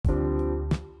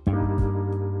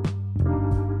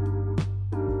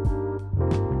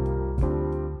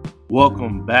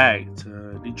Welcome back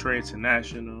to Detroit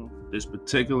International. This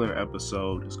particular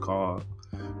episode is called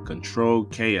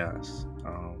Controlled Chaos.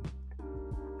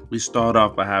 We start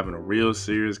off by having a real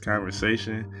serious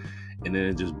conversation, and then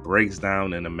it just breaks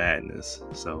down into madness.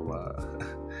 So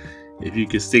if you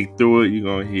can stick through it, you're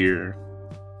going to hear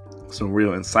some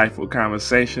real insightful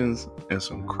conversations and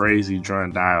some crazy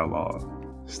drunk dialogue.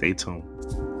 Stay tuned.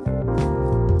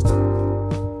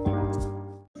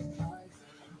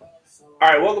 All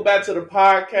right, welcome back to the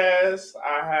podcast.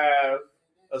 I have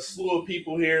a slew of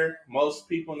people here. Most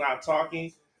people not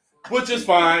talking, which is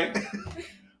fine.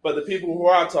 But the people who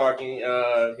are talking,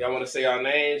 y'all want to say our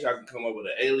names, y'all can come up with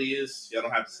an alias. Y'all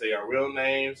don't have to say our real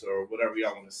names or whatever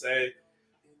y'all want to say.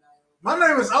 My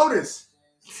name is Otis.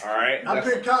 All right. I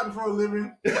pick cotton for a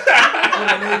living. And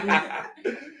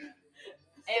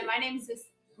my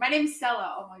name's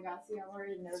Stella. Oh my God, see, I'm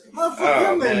already nervous.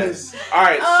 Your name is. All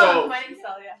right, so my name's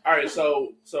Stella. all right,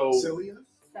 so Celia?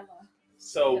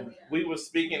 so we were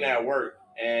speaking at work,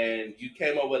 and you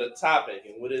came up with a topic.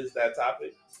 And what is that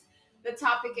topic? The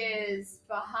topic is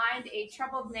behind a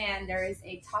troubled man, there is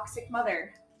a toxic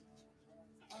mother.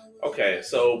 Okay,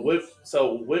 so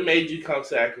what made you come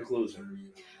to that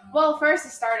conclusion? Well, first it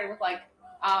started with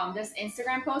this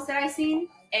Instagram post that I seen,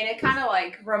 and it kind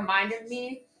of reminded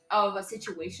me of a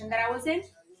situation that I was in,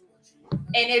 and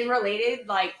it related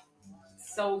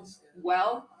so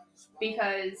well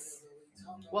because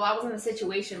I was in a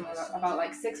situation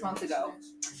about 6 months ago,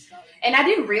 and I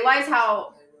didn't realize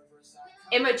how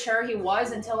immature he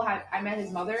was until I met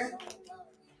his mother.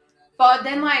 But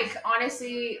then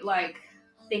honestly,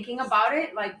 thinking about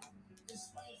it,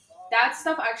 that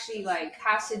stuff actually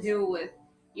has to do with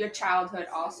your childhood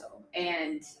also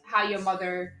and how your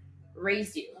mother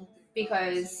raised you,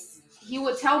 because he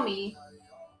would tell me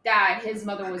that his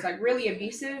mother was really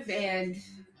abusive and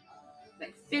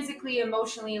physically,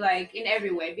 emotionally, in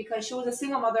every way, because she was a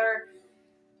single mother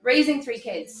raising 3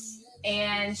 kids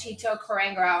and she took her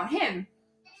anger out on him.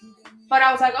 But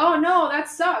I was like, oh no, that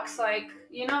sucks.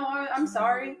 I'm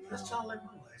sorry. That's child like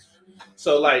my life.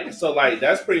 So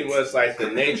that's pretty much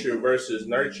the nature versus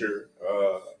nurture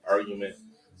argument.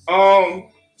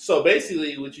 So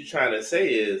basically what you're trying to say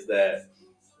is that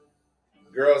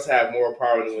girls have more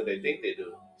power than what they think they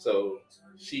do. So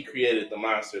she created the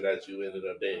monster that you ended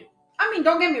up dating. I mean,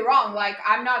 don't get me wrong.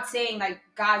 I'm not saying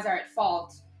guys are at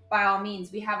fault. By all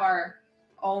means, we have our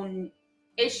own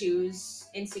issues,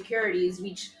 insecurities,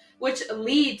 which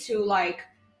lead to a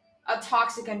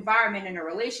toxic environment in a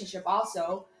relationship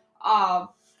also.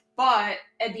 But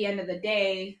at the end of the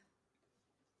day,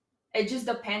 it just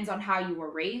depends on how you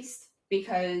were raised,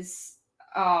 because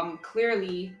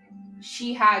clearly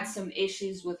she had some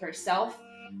issues with herself,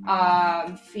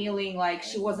 feeling like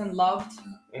she wasn't loved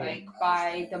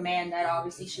by the man that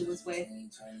obviously she was with.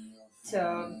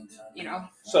 So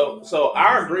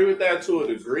I agree with that to a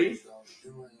degree,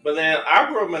 but then I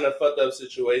grew up in a fucked up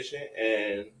situation,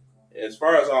 and as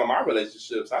far as all my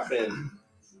relationships, I've been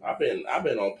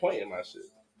on point in my shit.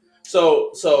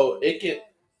 So it can.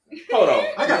 Hold on.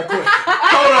 I got a question.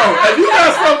 Hold on. If you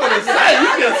got something to say,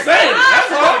 you can say it.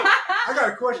 That's all. I got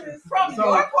a question. From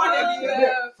your point of view.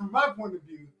 From my point of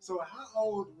view, so how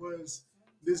old was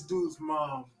this dude's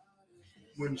mom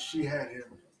when she had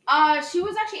him? She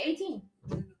was actually 18.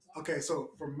 Okay,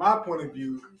 so from my point of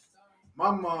view, my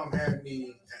mom had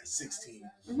me at 16.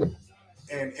 Mm-hmm.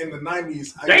 And in the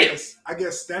 90s, I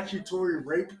guess statutory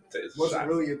rape wasn't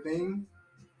really a thing.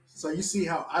 So you see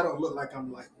how I don't look like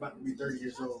I'm about to be 30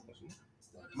 years old.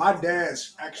 My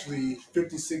dad's actually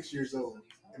 56 years old,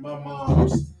 and my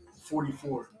mom's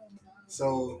 44.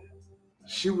 So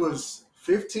she was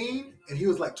 15, and he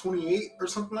was 28 or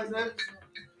something like that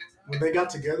when they got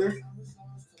together.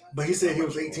 But he said he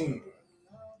was 18,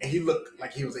 and he looked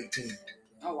like he was 18.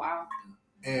 Oh, wow.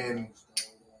 And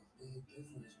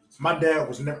my dad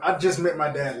was never. I just met my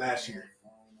dad last year.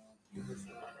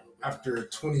 After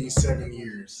 27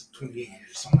 years, 28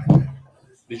 years, something like that.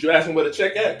 Did you ask him where the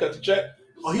check at? Cut the check?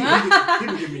 Oh, he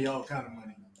would give me all kind of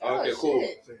money. Okay, cool.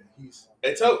 So,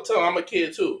 Hey, tell him I'm a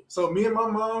kid too. So me and my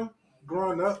mom,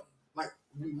 growing up,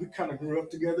 we kind of grew up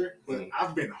together. But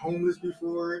I've been homeless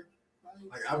before.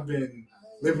 I've been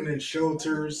living in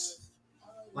shelters.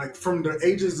 From the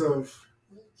ages of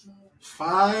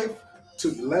 5 to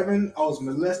 11, I was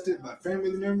molested by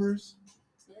family members.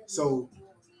 So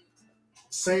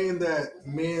saying that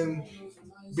men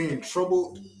being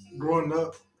troubled growing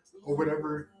up or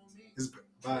whatever is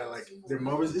by their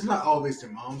mothers, it's not always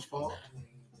their mom's fault.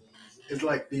 It's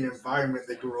the environment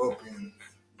they grew up in,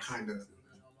 kind of.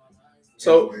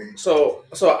 So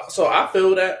I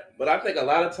feel that, but I think a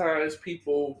lot of times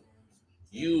people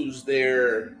use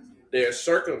their their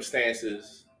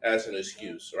circumstances as an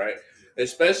excuse, right?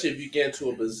 Especially if you get into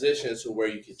a position to where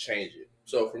you can change it.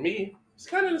 So for me, it's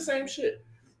kind of the same shit.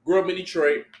 Grew up in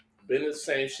Detroit, been in the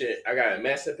same shit. I got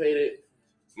emancipated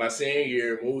my senior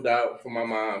year, moved out from my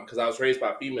mom because I was raised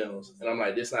by females, and I'm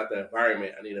like, this is not the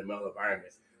environment. I need a male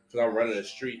environment because I'm running the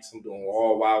streets. I'm doing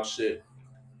all wild shit,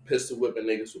 pistol whipping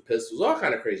niggas with pistols, all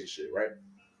kind of crazy shit, right?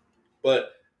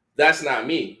 But that's not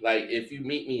me. Like, if you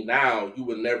meet me now, you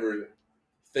would never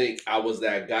think I was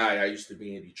that guy I used to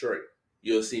be in Detroit.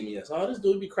 You'll see me as, oh, this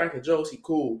dude be cracking jokes, he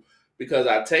cool. Because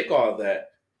I take all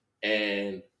that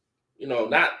and,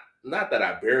 not that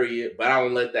I bury it, but I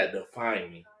don't let that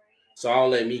define me. So I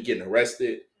don't let me getting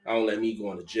arrested. I don't let me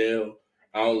going to jail.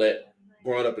 I don't let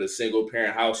growing up in a single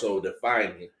parent household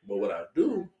define me. But what I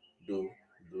do.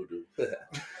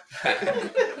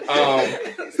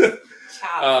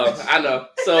 I know.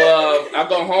 So I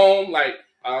go home, like,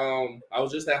 I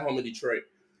was just at home in Detroit.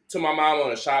 Took my mom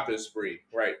on a shopping spree,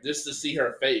 right? Just to see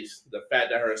her face, the fact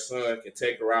that her son can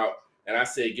take her out. And I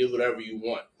said, give whatever you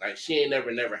want. Like, she ain't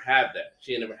never had that.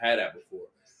 She ain't never had that before.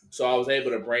 So I was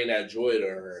able to bring that joy to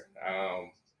her.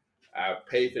 I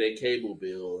paid for their cable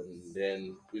bill, and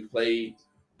then we played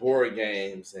board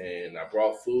games, and I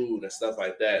brought food and stuff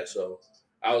like that. So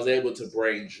I was able to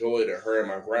bring joy to her and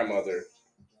my grandmother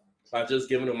by just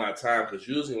giving them my time. Because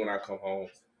usually when I come home,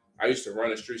 I used to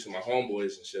run the streets with my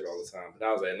homeboys and shit all the time. But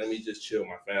I was like, let me just chill with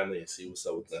my family and see what's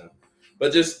up with them.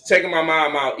 But just taking my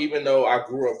mom out, even though I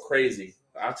grew up crazy,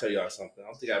 I'll tell y'all something. I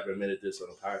don't think I've admitted this on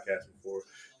a podcast before.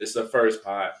 It's the first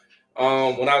pod.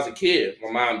 When I was a kid,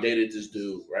 my mom dated this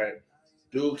dude, right?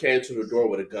 Dude came to the door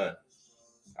with a gun.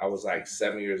 I was like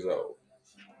 7 years old.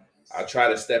 I tried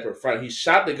to step in front. He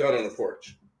shot the gun on the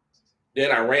porch.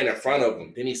 Then I ran in front of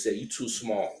him. Then he said, you too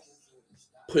small.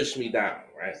 Pushed me down,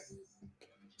 right?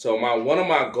 So one of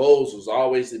my goals was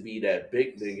always to be that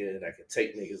big nigga that could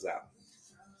take niggas out,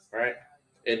 right?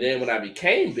 And then when I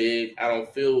became big, I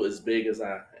don't feel as big as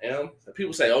I am. And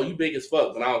people say, oh, you big as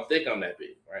fuck, but I don't think I'm that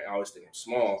big, right? I always think I'm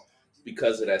small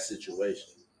because of that situation,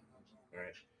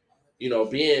 right?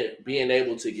 Being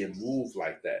able to get moved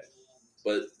like that.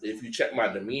 But if you check my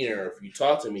demeanor, if you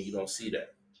talk to me, you don't see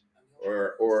that.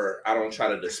 Or I don't try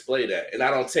to display that. And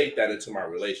I don't take that into my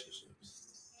relationships.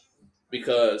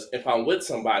 Because if I'm with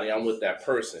somebody, I'm with that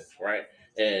person, right?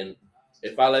 And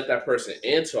if I let that person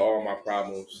into all my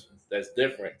problems, that's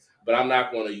different. But I'm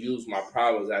not going to use my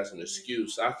problems as an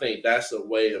excuse. I think that's a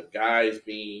way of guys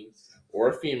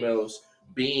or females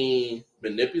being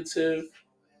manipulative.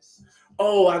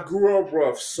 Oh, I grew up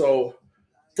rough, so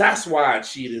that's why I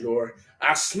cheated. Or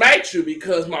I smacked you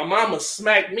because my mama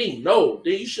smacked me. No,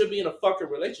 then you should be in a fucking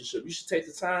relationship. You should take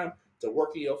the time to work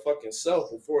on your fucking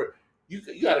self before you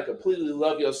got to completely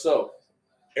love yourself.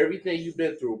 Everything you've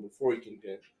been through before you can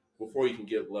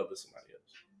give love to somebody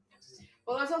else.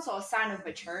 Well, there's also a sign of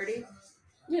maturity.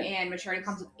 Yeah. And maturity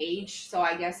comes with age. So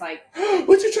I guess like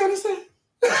what you trying to say?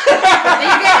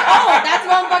 That's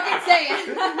what I'm fucking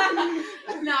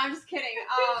saying. No, I'm just kidding.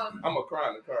 I'm gonna cry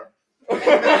in the car.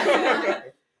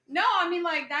 No, I mean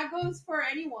like that goes for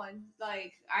anyone.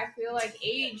 Like I feel like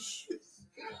age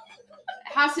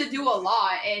has to do a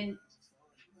lot, and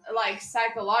like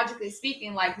psychologically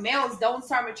speaking, like males don't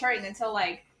start maturing until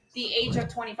like the age of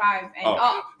 25 and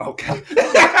up. Okay.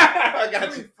 I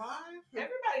got you.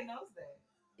 Everybody knows that.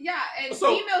 Yeah, and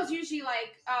females usually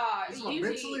like usually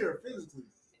mentally or physically?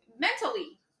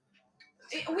 Mentally.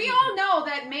 We all know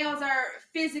that males are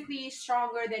physically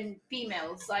stronger than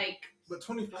females. Like, but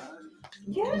 25?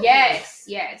 Yeah.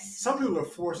 Yes. Some people are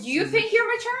forced. Do you think you're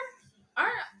mature?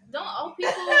 Don't old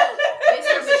people they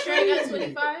start maturing at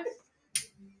 25?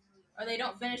 Or they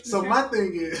don't finish maturing? So my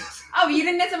thing is. Oh, you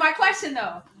didn't answer my question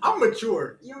though. I'm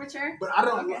mature. You're mature, but I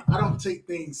don't take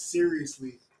things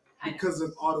seriously because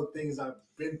of all the things I've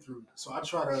been through. So I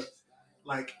try to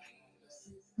like.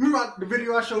 Remember the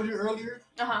video I showed you earlier?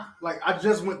 Uh-huh. Like, I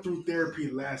just went through therapy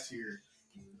last year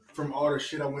from all the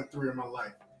shit I went through in my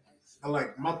life. And,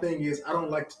 like, my thing is, I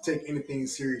don't like to take anything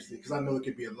seriously because I know it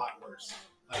could be a lot worse.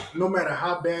 Like, no matter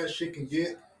how bad shit can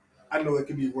get, I know it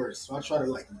could be worse. So I try to,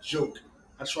 like, joke.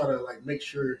 I try to, like, make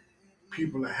sure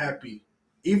people are happy.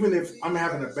 Even if I'm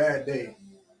having a bad day,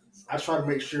 I try to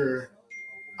make sure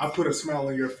I put a smile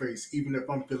on your face, even if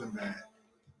I'm feeling bad.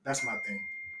 That's my thing.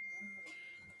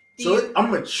 So I'm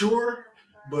mature,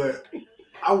 but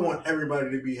I want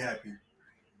everybody to be happy.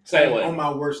 Same way. On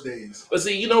my worst days. But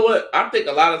see, you know what? I think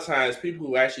a lot of times people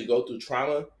who actually go through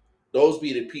trauma, those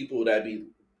be the people that be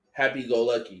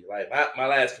happy-go-lucky. Like my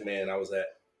last command I was at,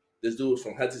 this dude was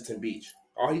from Huntington Beach.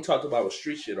 All he talked about was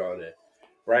street shit all day,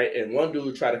 right? And one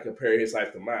dude tried to compare his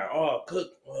life to mine. Oh,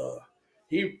 Cook,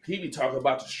 he be talking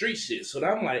about the street shit. So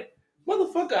I'm like,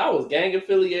 motherfucker, I was gang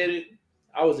affiliated.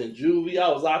 I was in juvie. I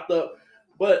was locked up.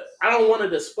 But I don't want to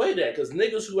display that because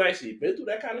niggas who actually been through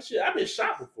that kind of shit, I've been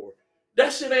shot before.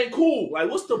 That shit ain't cool. Like,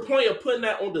 what's the point of putting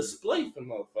that on display for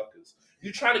motherfuckers?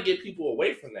 You trying to get people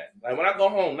away from that. Like, when I go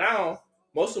home now,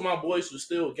 most of my boys who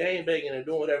still gang banging and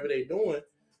doing whatever they doing,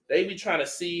 they be trying to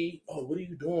see, oh, what are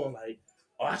you doing? Like,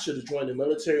 oh, I should have joined the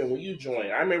military when you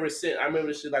joined. I remember this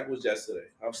shit like it was yesterday.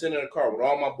 I'm sitting in a car with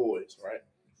all my boys, right?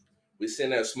 We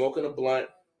sitting there smoking a blunt.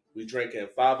 We drinking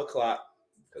 5 o'clock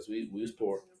because we was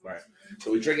poor, right?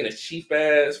 So we drinking a cheap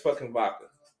ass fucking vodka,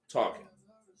 talking.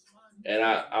 And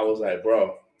I was like,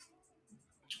 bro,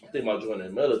 I think about joining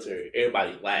the military.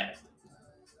 Everybody laughed.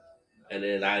 And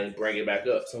then I didn't bring it back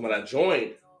up. So when I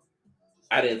joined,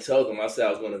 I didn't tell them. I said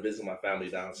I was going to visit my family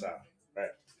down south,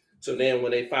 right? So then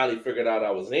when they finally figured out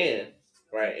I was in,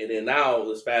 right? And then now,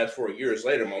 let's fast forward years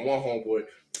later, my one homeboy,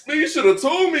 man, you should have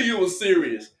told me you was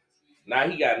serious. Now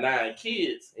he got 9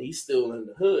 kids, and he's still in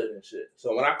the hood and shit.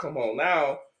 So when I come home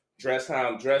now, dress how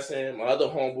I'm dressing, my other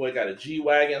homeboy got a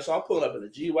G-Wagon, so I'm pulling up in a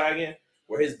G-Wagon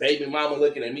where his baby mama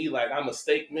looking at me like I'm a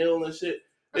steak meal and shit.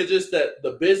 It's just that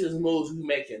the business moves we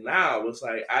making now, it's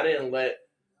like I didn't let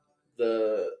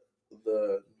the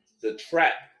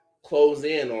trap close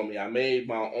in on me. I made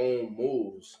my own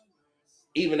moves.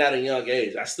 Even at a young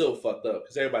age, I still fucked up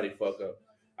because everybody fuck up.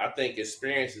 I think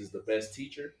experience is the best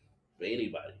teacher for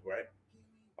anybody, right?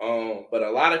 But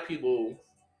a lot of people,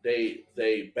 they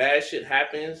bad shit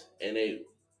happens and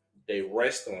they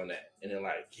rest on that. And they're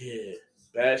like, yeah,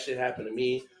 bad shit happened to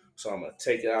me, so I'm gonna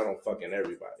take it out on fucking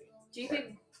everybody. Do you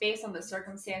think based on the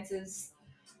circumstances,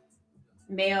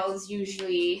 males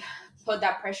usually put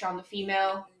that pressure on the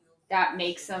female that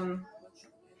makes them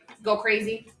go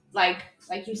crazy? Like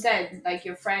you said, like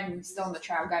your friend still in the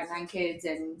trap got 9 kids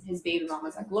and his baby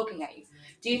mama's like looking at you.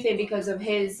 Do you think because of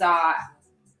his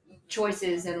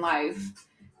choices in life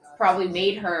probably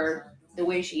made her the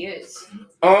way she is?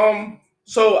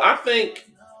 So I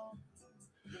think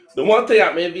the one thing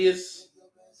I'm envious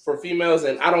for females,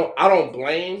 and I don't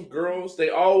blame girls.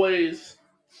 They always,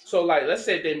 so like let's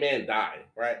say their man died,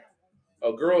 right?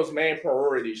 A girl's main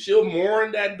priority, she'll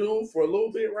mourn that dude for a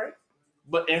little bit, right?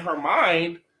 But in her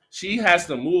mind, she has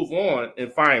to move on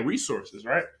and find resources,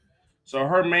 right? So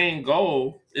her main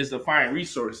goal is to find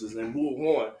resources and move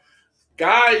on.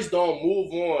 Guys don't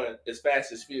move on as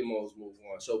fast as females move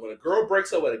on. So when a girl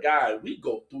breaks up with a guy, we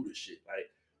go through the shit.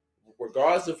 Like,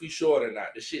 regardless if we show it or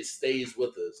not, the shit stays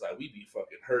with us. Like, we be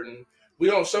fucking hurting. We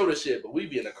don't show the shit, but we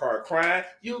be in the car crying.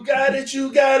 You got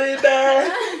it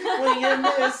back when you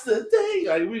miss the day.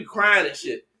 Like, we crying and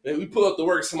shit. And we pull up to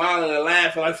work smiling and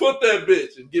laughing like, fuck that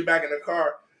bitch, and get back in the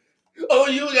car. Oh,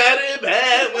 you got it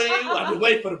bad when you... I be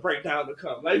waiting for the breakdown to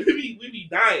come. Like, we be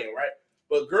dying, right?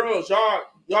 But girls, y'all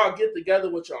get together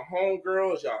with your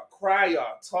homegirls, y'all cry,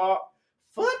 y'all talk.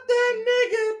 Fuck that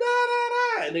nigga,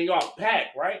 da-da-da. And then y'all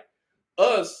pack, right?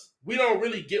 Us, we don't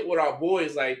really get with our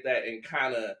boys like that and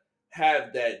kind of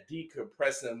have that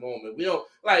decompressing moment. We don't,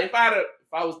 like, if I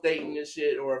was dating and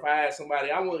shit, or if I had somebody,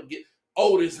 I want to get...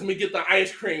 Otis, let me get the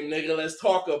ice cream, nigga. Let's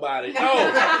talk about it. No,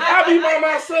 I be by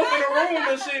myself in the room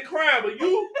and shit crying, but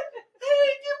you,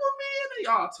 hey, get with me and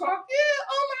y'all talk. Yeah,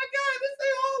 oh my God, this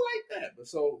ain't all like that. But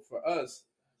so for us,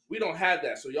 we don't have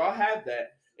that. So y'all have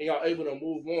that, and y'all able to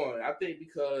move on. I think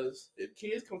because if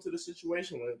kids come to the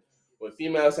situation when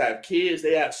females have kids,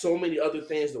 they have so many other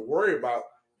things to worry about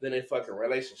than a fucking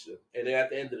relationship. And then at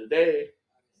the end of the day,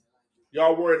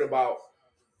 y'all worried about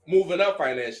moving up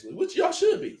financially, which y'all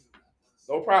should be.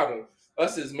 No problem.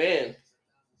 Us as men,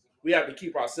 we have to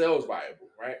keep ourselves viable,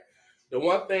 right? The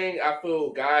one thing I feel,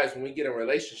 guys, when we get in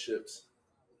relationships,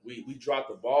 we drop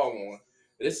the ball on.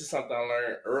 This is something I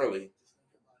learned early.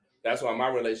 That's why my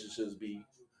relationships be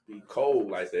cold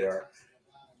like they are.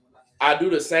 I do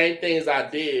the same things I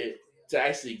did to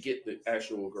actually get the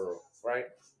actual girl, right?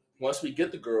 Once we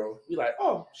get the girl, we like,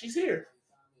 oh, she's here.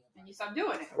 And you stop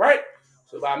doing it. Right?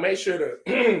 So I make sure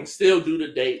to still do the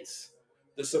dates,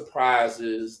 the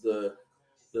surprises, the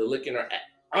licking her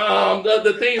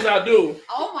the things I do.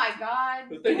 Oh my God.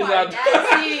 The things I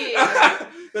do.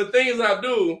 The things I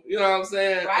do, you know what I'm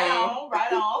saying? Right on.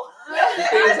 The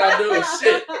things I do is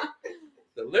shit.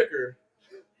 The liquor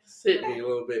hit me a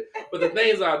little bit. But the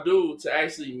things I do to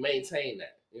actually maintain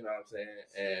that, you know what I'm saying?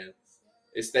 And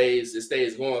it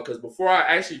stays going. Because before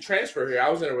I actually transferred here, I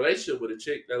was in a relationship with a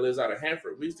chick that lives out of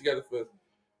Hanford. We was together for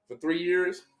 3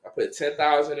 years. I put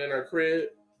 $10,000 in her crib.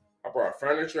 I brought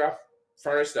furniture. I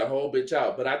furnished the whole bitch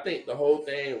out. But I think the whole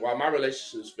thing, why my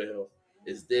relationships fail,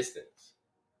 is distance.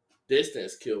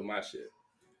 Distance killed my shit.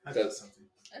 I got something.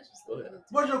 That's just Go ahead.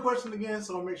 What's your question again?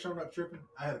 So I'll make sure I'm not tripping.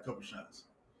 I had a couple shots.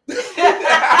 You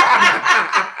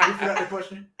forgot the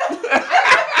question?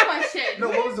 Question. No,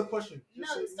 what was the question? No,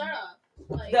 Just say- start off.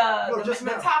 Like, No, just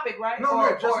the now. topic, right? No,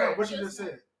 Or- just or- now. What you just just now.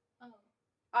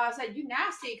 said. Said you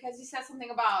nasty because you said something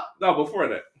about. No, before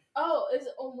that. is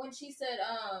when she said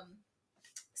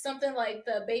something like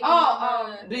the baby Oh,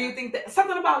 mama. Do you think that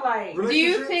something about like? Really? Do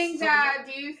you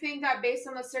Relationships? think that based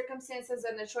on the circumstances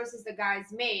and the choices the guys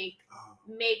make Oh.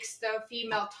 makes the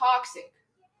female toxic?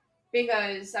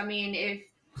 Because I mean, if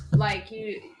like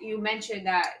you mentioned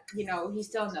that he's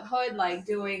still in the hood, like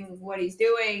doing what he's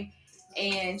doing,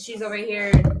 and she's over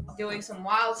here doing some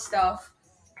wild stuff.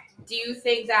 Do you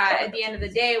think that at the end of the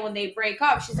day, when they break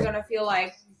up, she's gonna feel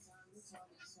like,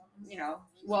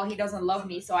 well, he doesn't love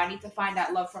me, so I need to find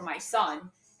that love for my son.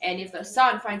 And if the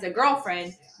son finds a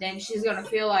girlfriend, then she's gonna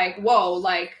feel like, whoa,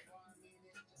 like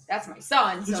that's my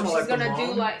son. You So talking she's like the gonna do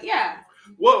mom? like, yeah,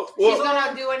 Well, she's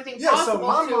gonna do anything Yeah, so possible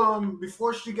my to. mom,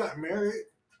 before she got married,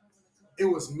 it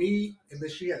was me, and then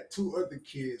she had 2 other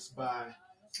kids by,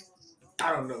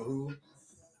 I don't know who.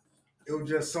 It was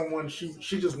just someone, she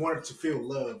just wanted to feel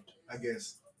loved, I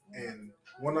guess. And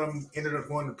one of them ended up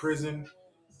going to prison,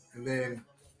 and then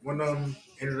one of them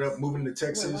ended up moving to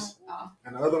Texas, Oh.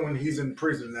 and the other one, he's in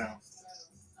prison now.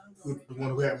 The one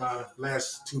who had my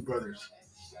last 2 brothers.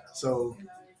 So,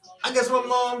 I guess my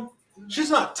mom, she's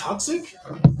not toxic.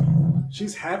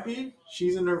 She's happy.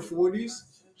 She's in her 40s.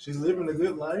 She's living a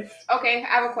good life. Okay, I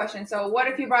have a question. So, what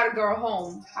if you brought a girl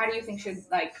home? How do you think she'd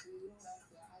like?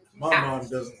 My mom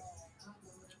doesn't.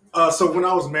 So when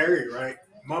I was married, right,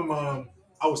 my mom,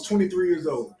 I was 23 years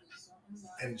old,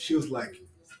 and she was like,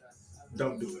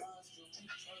 "Don't do it.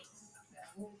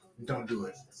 Don't do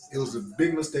it. It was a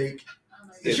big mistake."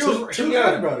 And she was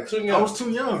right about it. Too young. I was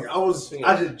too young.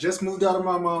 I had just moved out of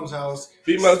my mom's house.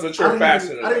 Females mature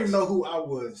faster than I didn't us. even know who I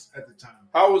was at the time.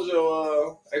 How was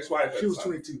your ex-wife? She was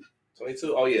 22.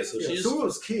 22. Oh yeah, so Yeah, she's so it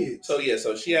was kids.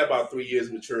 so she had about 3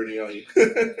 years maturity on you.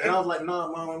 And I was like,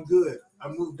 "Nah, mom, I'm good. I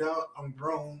moved out. I'm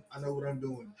grown. I know what I'm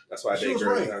doing." That's why I She date was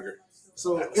girls right. younger.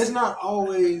 So it's not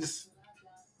always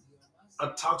a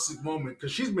toxic moment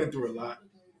because she's been through a lot.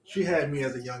 She had me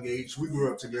at a young age. We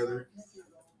grew up together.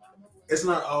 It's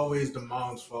not always the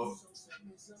mom's fault.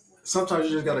 Sometimes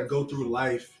you just got to go through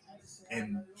life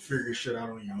and figure shit out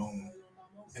on your own.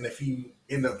 And if you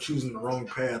end up choosing the wrong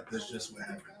path, that's just what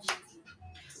happens.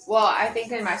 Well, I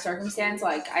think in my circumstance,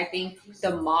 like I think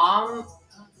the mom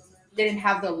didn't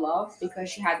have the love because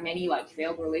she had many like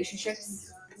failed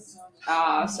relationships.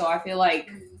 So I feel like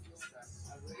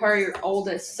her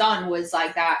oldest son was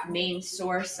like that main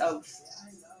source of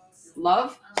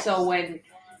love. So when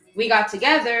we got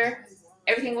together,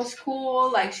 everything was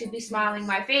cool. Like she'd be smiling in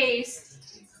my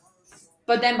face,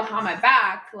 but then behind my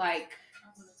back, like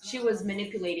she was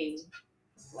manipulating.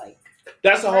 Like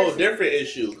That's a whole person. different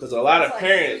issue because a lot of That's,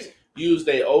 like, parents use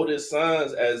their oldest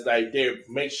sons as like their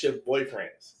makeshift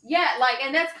boyfriends. yeah, like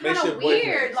and that's kind Makeshift of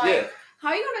weird. boyfriends. Like yeah. how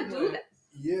are you gonna do that?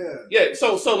 Yeah. Yeah,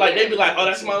 so like they be like, oh,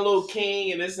 that's my little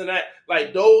king and this and that.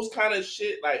 Like those kind of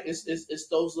shit, like it's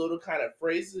those little kind of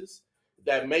phrases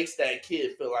that makes that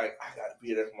kid feel like I gotta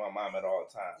be there for my mom at all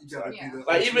times. You gotta Yeah. be the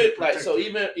Like even ultimate like so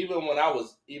protector. even when I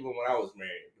was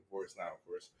married, divorced now of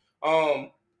course.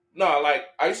 No, like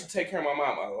I used to take care of my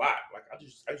mom a lot. Like I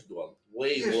used to do a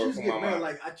way Yeah, she more was for my getting mad. mom.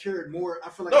 Like I cared more. I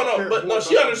feel like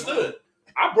She understood.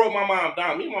 I broke my mom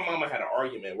down. Me and my mama had an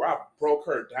argument where I broke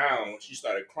her down when she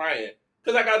started crying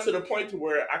because I got to the point to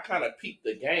where I kind of peaked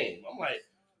the game. I'm like,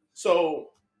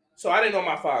 so I didn't know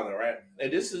my father, right? And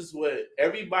this is what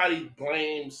everybody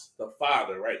blames the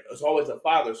father, right? It's always the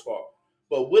father's fault.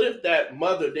 But what if that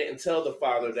mother didn't tell the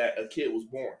father that a kid was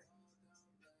born,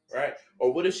 right?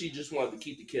 Or what if she just wanted to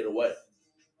keep the kid away?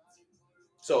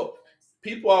 So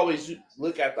people always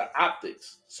look at the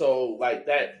optics. So like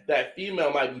that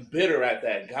female might be bitter at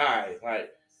that guy.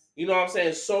 Like, you know what I'm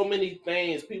saying? So many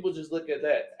things, people just look at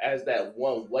that as that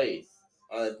one way.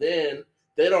 Then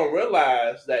they don't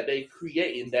realize that they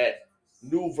creating that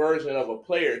new version of a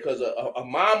player because a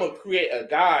mom will create a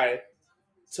guy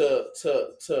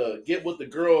to get with the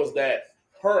girls that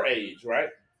her age, right?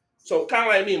 So kind of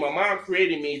like me, my mom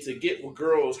created me to get with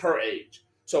girls her age.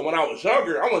 So when I was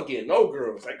younger, I wasn't getting no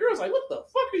girls. Like girls, like what the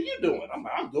fuck are you doing? I'm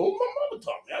like, I'm doing what my mama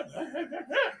taught me.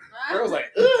 Girls like,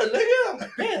 nigga. I'm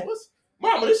like, damn,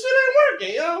 mama, this shit ain't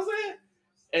working. You know what I'm saying?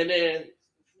 And then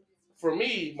for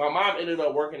me, my mom ended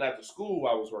up working at the school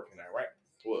I was working at, right?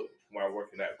 Well, where I was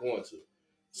working at, going to.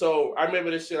 So I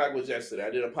remember this shit like it was yesterday.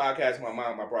 I did a podcast with my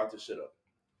mom. I brought this shit up.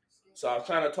 So I was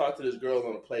trying to talk to this girl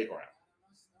on the playground.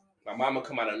 My mama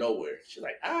come out of nowhere. She's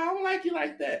like, I don't like you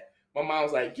like that. My mom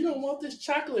was like, "You don't want this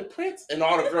chocolate Prince?" And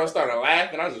all the girls started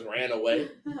laughing. I just ran away.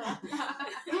 Shut the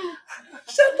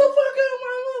fuck up,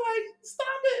 mama! Like,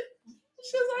 stop it.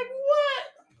 She was like, "What?"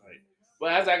 Like,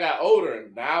 but as I got older,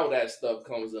 now that stuff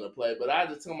comes into play. But I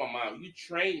just tell my mom, "You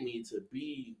trained me to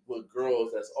be with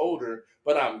girls that's older,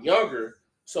 but I'm younger."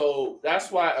 So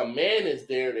that's why a man is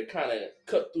there to kind of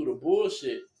cut through the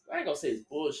bullshit. I ain't gonna say it's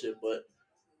bullshit, but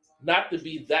not to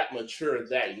be that mature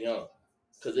that young,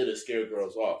 because it'll scare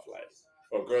girls off. Like,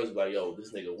 or girls be like, "Yo,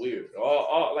 this nigga weird,"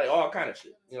 all kind of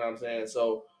shit. You know what I'm saying?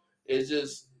 So it's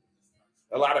just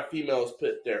a lot of females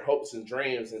put their hopes and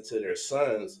dreams into their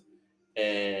sons,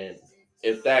 and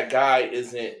if that guy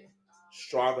isn't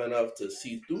strong enough to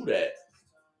see through that,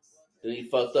 then he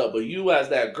fucked up. But you, as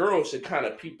that girl, should kind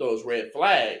of peep those red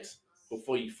flags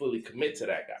before you fully commit to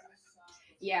that guy.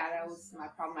 Yeah, that was my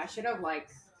problem. I should have like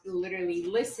literally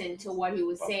listened to what he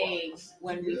was saying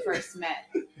when we first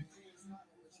met.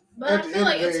 But I feel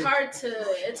like it's hard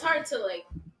to like,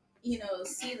 you know,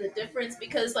 see the difference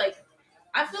because like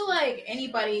I feel like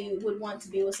anybody would want to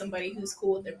be with somebody who's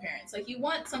cool with their parents. Like you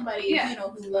want somebody, you know,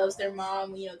 who loves their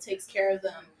mom, you know, takes care of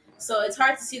them. So it's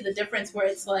hard to see the difference where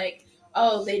it's like,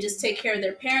 oh, they just take care of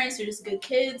their parents, they're just good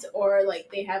kids, or like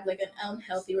they have like an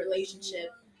unhealthy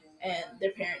relationship and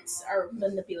their parents are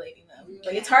manipulating them.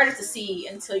 Like it's harder to see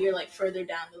until you're like further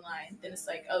down the line. Then it's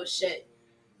like, oh shit,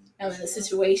 I'm in a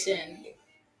situation,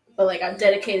 but like I've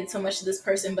dedicated so much to this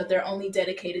person, but they're only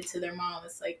dedicated to their mom.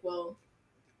 It's like, well,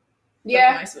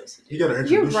 yeah, what am I supposed to do? You gotta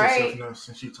introduce yourself now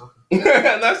since you're talking.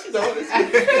 Now she's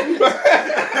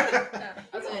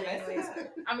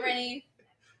I'm Rennie.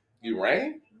 You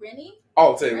Rain? Rennie?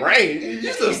 Oh, say Rain.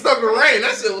 You still stuck with Rain.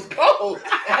 That shit was cold.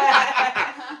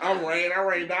 I'm Rain. I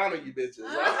rain down on you bitches.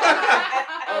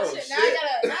 Oh shit. Now I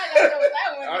gotta go with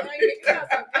that one. Now you make it sound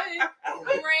so good.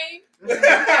 I'm Rain.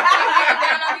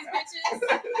 Down on these bitches.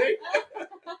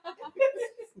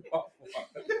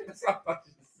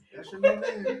 That's your new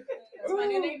name. That's my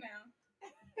new name now.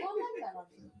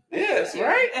 Yes,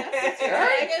 right?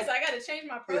 I guess I gotta change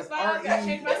my profile. I gotta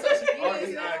change my social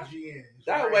media. R-E-I-G-N.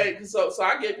 That way, so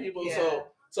I get people. Yeah.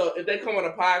 So if they come on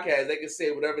a podcast, they can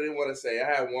say whatever they want to say. I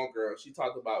had one girl. She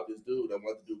talked about this dude that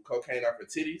wanted to do cocaine off her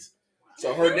titties.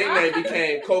 So her nickname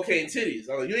became Cocaine Titties.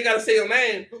 I was like, you ain't got to say your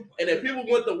name. And then people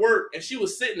went to work, and she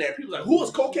was sitting there. People were like, who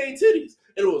was Cocaine Titties?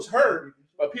 And it was her,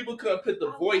 but people couldn't put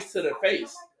the voice to their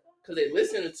face because they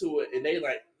listened to it, and they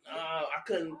like, I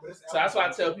couldn't. So that's why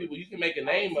I tell people you can make a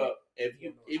name up.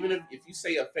 Even if you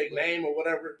say a fake name or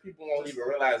whatever, people won't even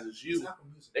realize it's you.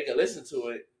 They can listen to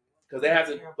it because they have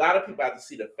to. A lot of people have to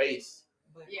see the face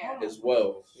as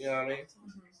well. You know what I mean?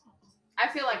 I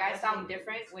feel like I sound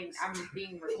different when I'm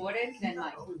being recorded than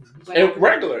like And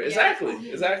regular, exactly.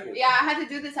 Yeah, I had to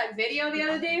do this like video the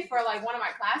other day for like one of my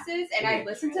classes, and I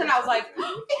listened to it. And I was like,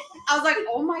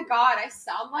 oh my god, I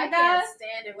sound like I that. can't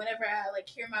stand it. Whenever I like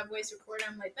hear my voice recorded,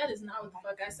 I'm like, that is not what the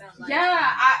fuck I sound like.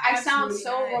 Yeah, I sound Absolutely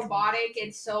so not. robotic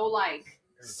and so like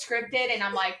scripted, and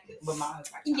I'm like, But mine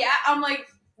is like, yeah, I'm like,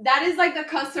 that is like the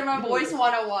customer voice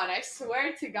 101. I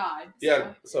swear to God.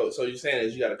 Yeah. So you're saying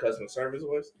is you got a customer service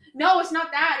voice? No, it's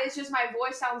not that. It's just my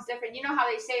voice sounds different. You know how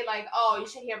they say like, oh, you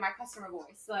should hear my customer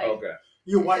voice. Like Okay.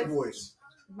 Your white voice.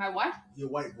 my what? Your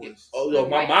white voice. Oh, yo,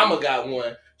 my mama got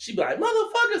one. She be like,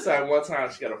 motherfucker. So one time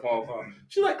she got a phone call.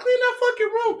 She like, clean that fucking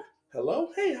room.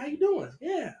 Hello? Hey, how you doing?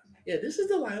 Yeah. Yeah, this is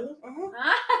Delilah. Uh-huh.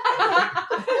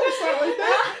 Sound like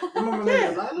that? Your mama name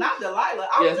is Lila? not Delilah.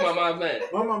 Yeah, it's my mom's name.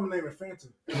 My mama name is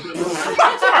Phantom.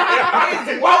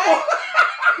 What?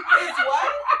 It's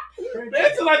what?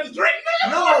 That's like the drink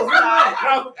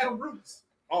No, from Roots.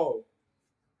 Oh,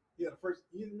 Yeah, the first.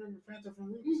 You remember Phantom from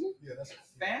Roots? Yeah, that's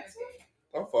Fancy?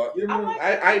 my fault. You remember? like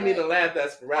I didn't mean to laugh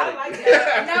that sporadic. I like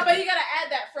that. No, but you gotta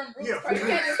add that from Roots. Yeah, part. You from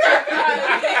can't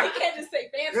just say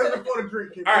That's Phantom. before the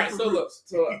drink came. All right, From so look,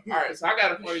 Roots. so I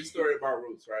got a funny story about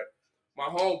Roots, right? My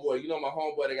homeboy,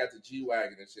 they got the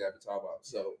G-Wagon and shit I have to talk about.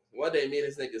 So one day, me and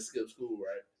this nigga skipped school,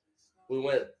 right? We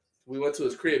went to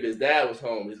his crib. His dad was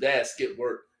home. His dad skipped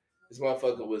work. This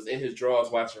motherfucker was in his drawers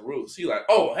watching Roots. He like,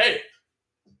 oh hey,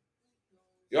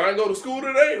 y'all ain't go to school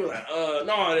today? We're like,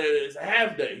 no, it's a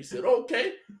half day. He said,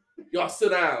 okay, y'all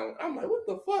sit down. I'm like, what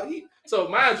the fuck? So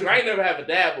mind you, I ain't never have a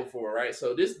dad before, right?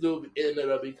 So this dude ended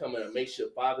up becoming a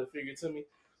makeshift father figure to me.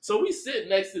 So we sit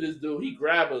next to this dude. He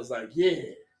grabbed us like,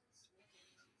 yeah,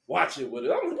 watch it with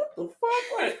it. I'm like, what the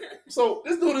fuck? Like, so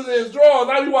this dude is in his drawers.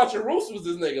 Now we watching Roots with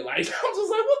this nigga. Like, I'm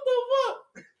just like, what the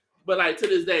fuck? But like to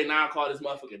this day, now I call this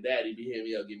motherfucking daddy. Be hitting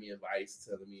me up, give me advice,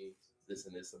 telling me this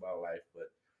and this about life.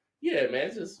 But yeah, man,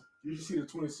 it's just Did you see the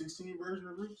 2016 version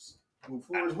of Roots? With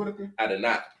Forrest Whitaker. I did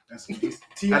not. That's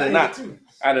I did not. too.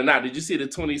 I did not. Did you see the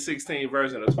 2016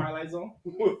 version of Twilight Zone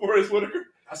with Forrest Whitaker?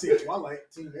 I see Twilight.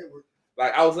 Team Edward.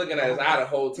 Like, I was looking at his eye the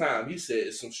whole time. He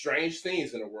said some strange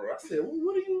things in the world. I said, well,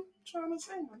 what are you trying to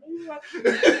say, my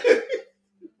nigga?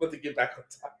 But to get back on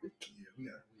topic. Yeah,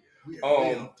 we are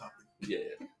off topic. Yeah.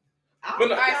 All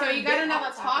right, so you got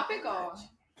another topic or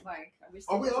like?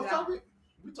 Are we off topic?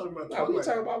 We talking about No, Twilight. we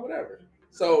talking about whatever.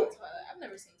 So Twilight. I've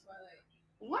never seen Twilight.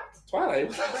 What? Twilight.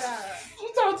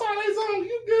 You talking Twilight Zone?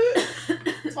 You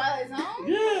good? Twilight Zone?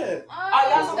 Yeah. Oh,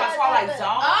 y'all talking about Twilight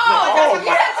Zone? Oh, that's what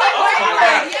you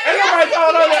said. Ain't nobody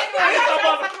talking about that. I Ain't thought talking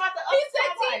y'all about. talking about the He other said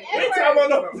Team Twilight. Ain't Edward. talking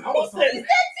about I no. was talking. Team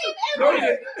No,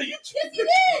 Edward. you. Yes, he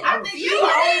did. I think you the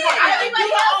only one. I think you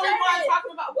the only one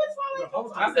talking about which Twilight No, I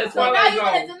was Zone? I said So now Twilight you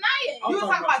want to Zone. deny it. You were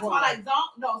talking about Twilight Zone.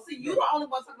 No, see, you the only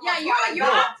one talking about Twilight you're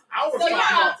Zone. I was So talking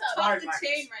y'all about talk Talk the Twilight.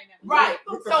 chain right now. Right.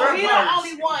 With the So he the vampires.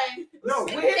 only one No,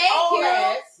 with his Thank old you.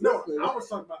 ass. no, I was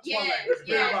talking about Yes, Twilight. With the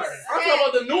yes. vampires. I'm talking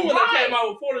about the new one that Right. came out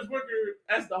with Forrest Whitaker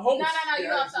as the host. No, you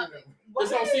Yeah, I off seen topic. that.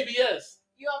 It's on CBS.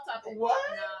 You off topic. What?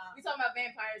 We talking about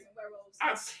vampires and werewolves.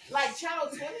 Like Channel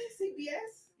 20,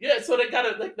 CBS? Yeah, so they got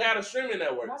a streaming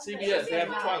network, CBS. They have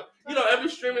the Twilight. You know, every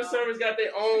streaming service got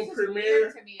their own It's just premiere.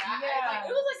 weird to me. Yeah.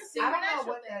 It was like a I don't know supernatural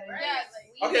what thing, that is. right? Yes.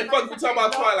 Like, Okay, fuck, we talking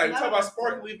about No, Twilight. We none talking of about us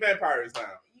sparkly vampires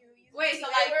now. Wait, so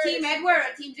Team like Edward Team is- Edward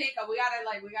or Team Jacob? We gotta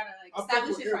I establish fuck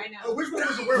this with right now. Which one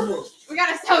was the werewolf? We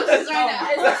gotta establish this right now.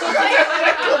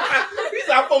 He's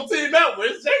out for Team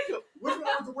Edward. It's Jacob. Which one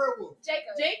was the werewolf?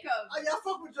 Jacob. Jacob. Oh, yeah, I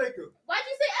fuck with Jacob. Why'd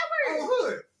you say Edward? Oh,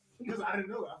 hood. Because I didn't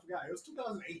know. I forgot. It was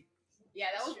 2008. Yeah,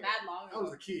 that was mad long I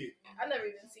was ago. a kid. I've never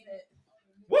even seen it.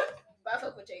 What? But I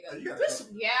fuck with Oh, Jacob. you got This- this.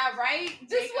 Yeah, right.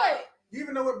 This Jacob. what? You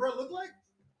even know what bro looked like?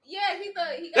 Yeah, he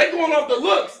got They going off the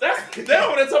looks. They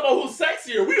over there talking about who's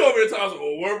sexier. We over there talking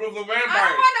about werewolf and I don't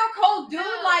vampires. want no cold dude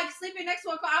No. like sleeping next to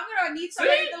a car. I'm gonna need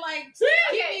somebody to like See?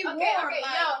 keep me warm. Like,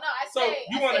 No, I So, say.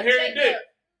 you I want a say hairy Jacob. dick?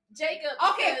 Jacob.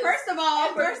 okay, because- first of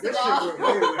all, This shit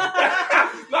went way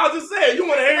back. No, I'm just saying. You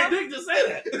want a hairy dick? Just say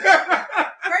that.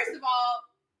 first of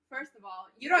all,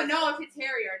 you don't know if it's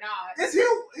hairy or not. It's him.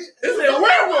 It's a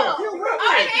werewolf. He a werewolf.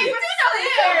 Okay, but you know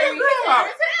he's hairy. Yeah.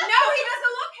 No, he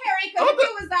doesn't look hairy. Because if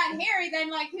it was that hairy, then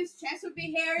like his chest would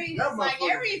be hairy. That It's like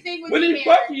motherfucker. everything would When be he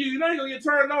hairy. fuck you, you know he gonna get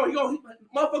turned on. He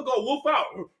motherfucker go woof out.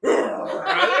 You know what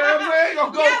I'm saying? He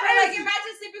gonna go Yeah, but like crazy.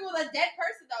 imagine sleeping with a dead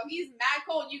person though. He's mad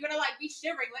cold. You're gonna like be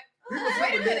shivering. Like,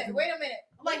 Wait a minute.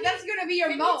 like that's gonna be your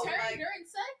Can you mode. turn Like, during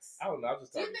sex? I don't know. I'm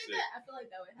just Do you talking think shit. that? I feel like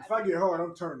that would If I happen. get hard,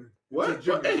 I'm turning. What? It's a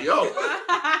joke. Hey, yo.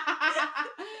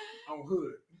 On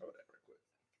hood.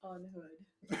 On the hood.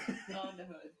 On the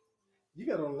hood. You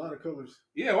got on a lot of colors.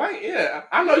 Yeah, why? Yeah,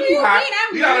 I know What do you you hot. mean?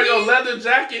 I'm You got on your green. leather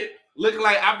jacket, looking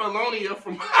like Apollonia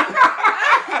from.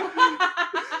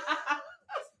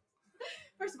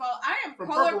 First of all, I am From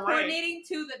color Purple Rain. coordinating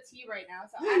to the T right now,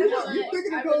 so Yeah, I don't you know. know. you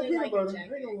thinking I of cold really peanut like butter. your I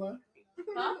ain't gonna lie.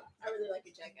 Huh? I really like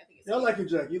your jacket. I think it's. Yeah, I like your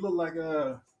jacket. You look like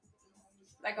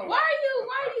Like a Why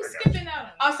are you skipping out on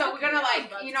me? Oh, so we're gonna Okay, I was like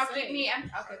about you to know say. keep me.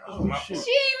 Okay. Oh She shit.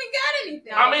 ain't even got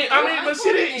anything. I mean, but she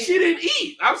didn't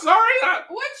eat. I'm sorry.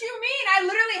 What you mean? I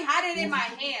literally had it in my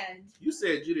hand. You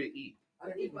said you didn't eat. Oh,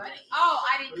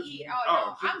 I didn't eat. Oh no,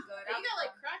 Oh, I'm good. You got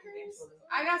like crackers?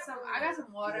 I got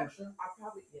some water. I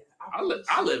probably, yeah.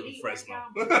 I live in Fresno.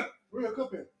 Real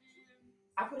cooking.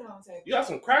 I put it on the table. You got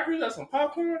some crackers? You got some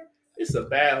popcorn? It's a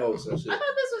bad host and I shit. thought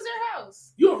this was your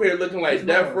house. You over here looking like It's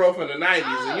Death mine. Row from the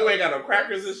 90s and you ain't got no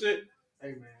crackers and shit? Hey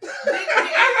man. Did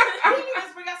you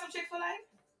guys bring out some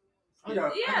Chick-fil-A? I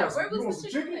got Yeah, some. where You was want the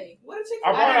some Chick-fil-A? What a I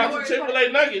Chick-fil-A? brought out know some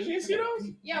Chick-fil-A nuggets. You didn't see those?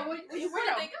 Yeah, where Where you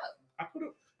did they go? I put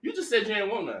them. You just said you didn't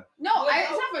want none. No, it's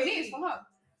not for me. It's for her.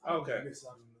 Okay.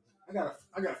 I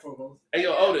got FOMO. Hey,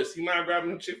 yo, Otis, you mind grabbing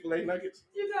them Chick-fil-A nuggets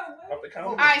You got what? off the counter?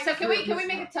 All right, so can we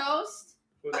make a toast?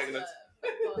 We're making a- Is he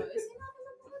not in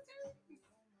the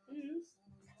military?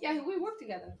 Yeah, we work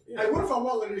together. Hey, what if I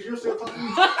wallet is you're still talking to me?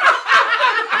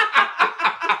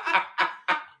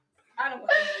 I don't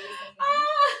want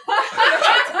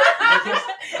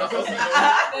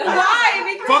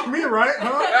Why? Because Fuck me, right?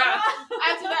 Huh?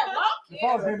 After that walk, If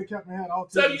I was handicapped and had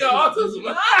autism. Tell you got autism.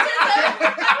 oh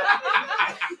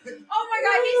my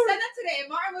god, he said that today. And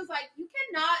Martin was like, "You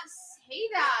cannot say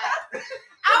that."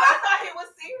 I thought he was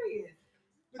serious.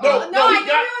 No, I he knew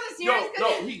got, he was serious. no,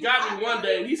 he got me one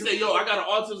day. And he said, "Yo, I got an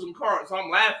autism card," so I'm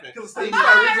laughing. Cause He Steve-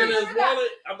 started reaching in his wallet.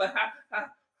 I'm like, ha, ha.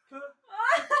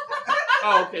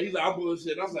 Oh, okay. He's like, I'm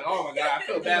bullshit. I was like, oh my god, I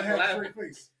feel bad for had a laughing. straight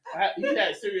face. He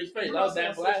had serious face. I was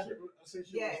bad for laughing. I said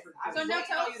she Yes. was I straight was So face. no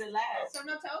waiting on toast? you to laugh. So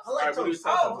no toast. I All like Alright, what do you toast. say?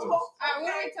 Oh, right, what are we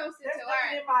okay. toasting There's to? All nothing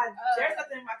right. in my there's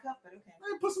nothing in my cup, but okay.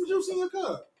 Hey, put some juice in your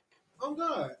cup. Oh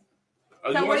God.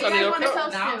 Oh, So you what want do you some of guys your want to cup?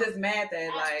 toast No, I'm to? just mad that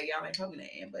like y'all ain't told me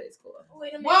that, but it's cool.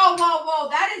 Wait a minute. Whoa!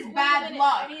 That is Wait a bad minute.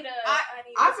 luck. I need a.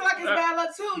 I feel like it's bad luck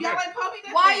too. Y'all ain't told me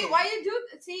that. Why you do?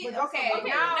 See, But that's okay, not Okay,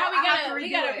 now now I have to we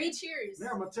redo gotta it. re-cheers. Now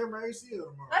I'm gonna tear my ACL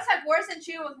tomorrow. That's like worse than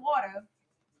chewing with water.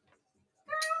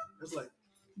 It's like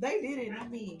They did it,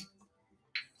 not me.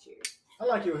 Cheers. I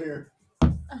like your hair.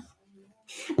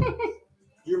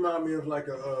 You remind me of like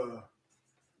a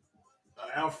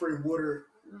Alfred Woodard.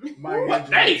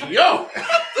 What? Hey, yo.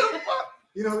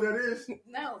 You know who that is?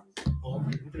 No. Oh,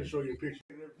 I'm gonna show you a picture.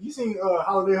 You seen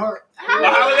Holiday Heart? How No, no.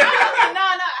 How No.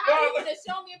 are you gonna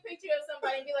show me a picture of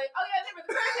somebody and be like, oh yeah, they were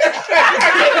the person?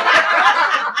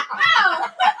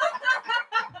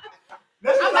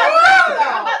 That's the I'm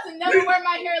last, about to never wear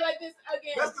my hair like this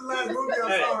again. that's the last movie I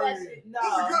Hey. saw her That in. shit. No.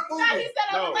 It's a good Now he movie. said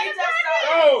I No. was like,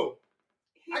 No.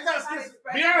 I got schiz-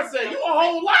 Beyonce, you a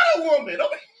whole lot of woman. Don't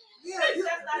be- Yeah, you know,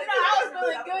 I was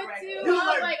feeling good too. You I look was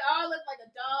like- like, oh, I look like a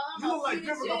doll. I'm you look all like cute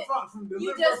and Vivica shit. Fox from the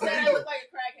You Live just Purple said I Eagle. look like a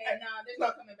crackhead. Nah, there's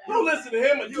no coming back. You listen to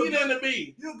him and You- Keita and the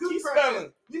B. You're a good Keep crackhead. spelling.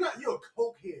 You're a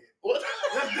cokehead. What?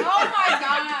 That's Oh my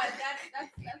god, that's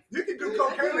You can do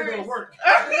cocaine and it'll work. You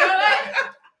know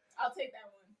what? I'll take that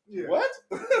one. Yeah. What?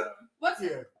 what's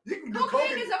Yeah. You can do cocaine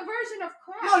cocaine. is a version of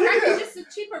crack. No, yeah. Crack is just a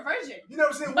cheaper version. You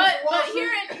never seen But Wolf of Wall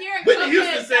here Street? in Whitney Cokehead,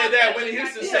 Houston said South that. Bay, Whitney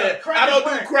Houston crack said, crack I don't is do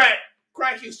whack. crack.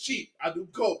 Crack is cheap. I do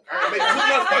coke. I make too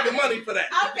much fucking money for that.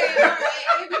 Okay, alright,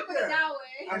 if you put it that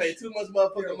way. I made too much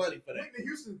motherfucking money for that. Whitney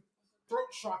Houston throat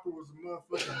chakra was a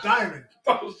motherfucking diamond.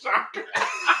 Oh, shocker.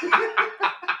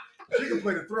 She can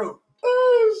play the throat.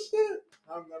 Oh, shit.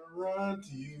 I'm gonna run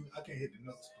to you. I can't hit the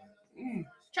notes, but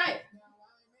Try it.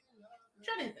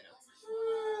 Try to hit the notes.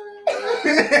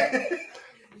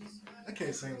 I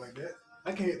can't sing like that.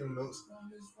 I can't hit them notes.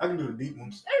 I can do the deep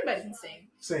ones. Everybody can sing.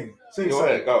 Sing. Go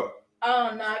ahead, go.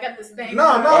 Oh no, I got this thing.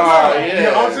 No. Oh, Yeah,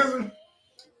 yeah. autism.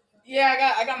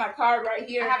 Yeah, I got my card right I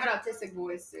here. have an autistic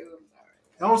voice too.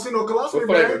 I don't see no colostomy What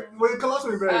flavor? bag. Where the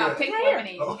colostomy bag at? Pink Right here.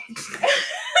 lemonade. Oh.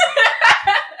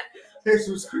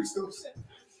 Jesus Christos.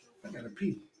 I gotta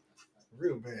pee.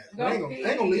 Real bad. Go I ain't gonna pee.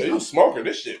 Yeah, leave. you smoking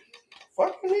this shit.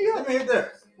 Fuck me up. Let me hit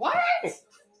that. What?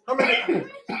 How many?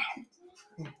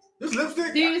 This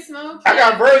lipstick? Do you smoke? I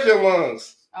got virgin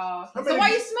lungs. Oh, How so many- why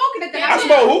you smoking it then? I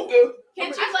smoke hookah.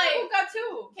 Can't I you like? smoke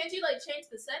too. Can't you like change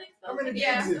the settings? How Though? many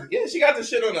Yeah. gigs is it? Yeah, she got the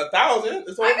shit on 1,000.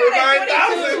 It's over I got it at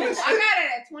 9,000. 22. I got it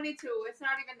at 22. It's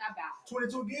not even that bad.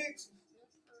 22 gigs?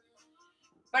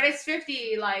 But it's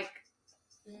 50, like.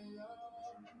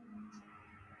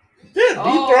 Yeah,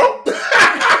 Oh. deep Okay.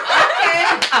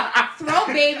 Throw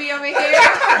baby over here.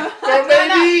 throat.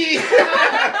 Baby. He's a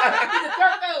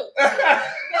throat goat.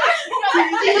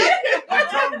 I'm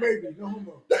talking baby. No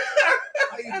homo. I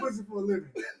eat pussy for a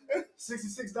living.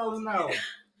 $66 an hour.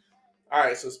 All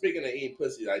right, so speaking of eating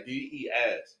pussy, like, do you eat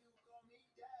ass?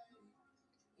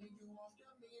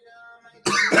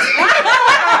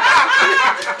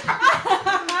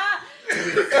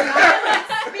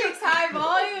 Speaks high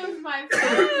volumes, my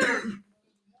friend.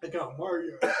 I got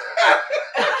Mario.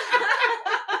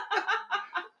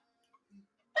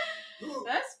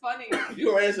 That's funny.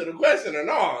 You gonna answer the question or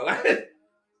not? Like,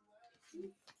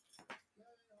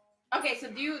 Okay,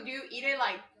 so do you eat it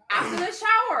like after the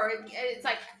shower, or it's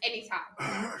like anytime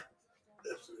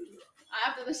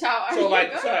after the shower? so You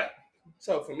like, good?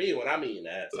 so for me, when I'm eating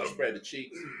ass, I spread the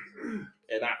cheeks, and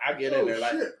I get in Oh, there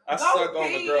like shit. I Go suck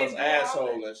on the pee girl's and go out.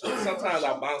 asshole and shit. Sometimes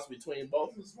I bounce between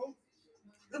both.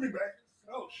 Let me back.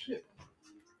 Oh, shit.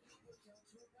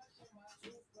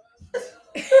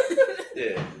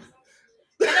 Yeah.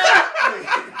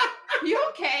 You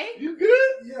okay? You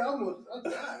good? Yeah, I'm Go to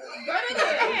the I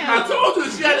told you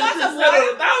she had this shit set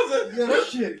on 1,000. Yeah, that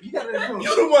shit. You got that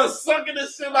You the one sucking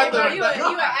this shit like you the an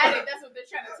addict. That's what they're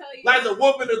trying to tell you. like the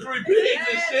wolf and the three pigs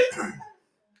and shit.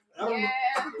 I don't know.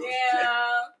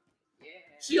 Yeah.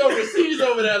 She overseas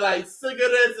over there like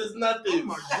cigarettes is nothing. Oh,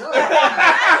 my You God. know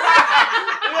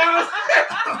what I'm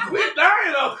saying? We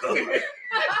dying over here.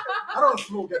 I don't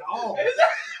smoke at all.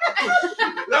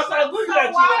 That's why I was looking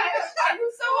at you.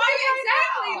 So why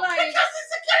exactly like? Because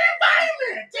it's a good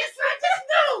environment. Just like this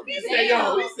dude. He said, yo,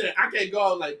 he said, I can't go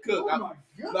out like cook. Oh, my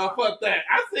God. No, fuck that.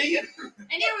 I see you.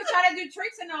 And he was trying to do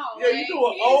tricks and all. Yeah, you like,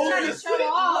 doing he's old trying to as show shit.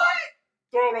 off.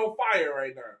 Throw it on fire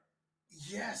right now.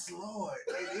 Yes, Lord.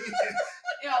 It is.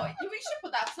 Yo, we should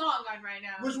put that song on right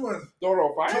now. Which one? Throw it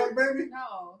on fire? Talk, baby?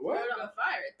 No. What? Throw it on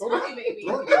fire. Throw it Tell me, baby.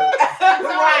 Talk, So,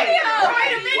 Right.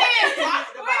 wait a minute. What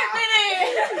Wait a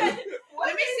minute.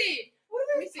 Let me see.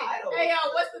 Let me see. Hey, yo,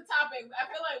 what's the topic? I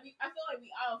feel like we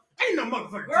off. Ain't no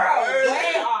motherfucker. Girl,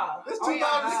 way off. It's Oh, yeah,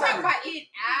 Let's talk 2007. about eating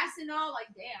ass and all. Like,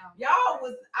 damn. Y'all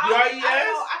was. You all eat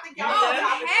ass? I think y'all Oh, was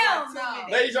topic for hell like 2 no.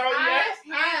 minutes. Ladies, y'all eat ass?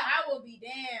 I will be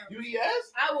damned. You eat ass?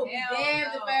 I will be Hell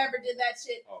damned no. if I ever did that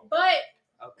shit. Oh. But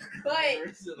Okay.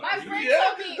 my You friend eat ass?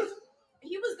 told me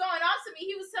he was going off to me.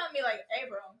 He was telling me like, "Hey,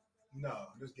 bro,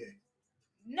 No, that's gay.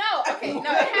 no, okay, no,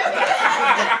 it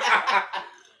happened."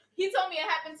 He told me it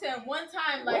happened to him one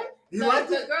time. Like You like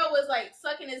the it? girl was like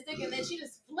sucking his dick, and then she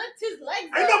just flipped his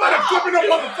legs. Ain't up. nobody flipping no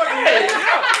motherfucking Hey, head.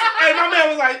 hey, my man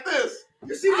was like this.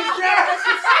 You see this No, guy?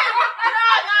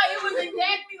 it was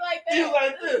exactly like that. He was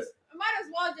like this. Might as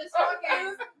well just It fucking.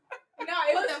 was, no,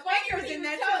 it Put was the funny fingers when he in was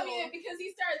that telling too. me it because he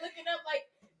started looking up like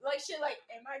shit like,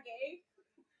 am I gay?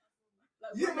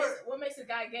 Like, Yeah, what makes a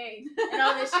guy gay? And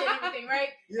all this shit and everything, right?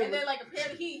 Yeah, And then like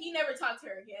apparently he never talked to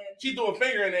her again. She threw a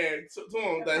finger in there to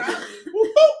him. Like, Probably.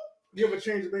 You ever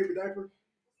change a baby diaper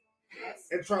Yes.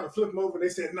 and try to flip him over? They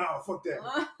said, "Nah, fuck that.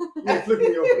 You ain't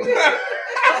flipping me over."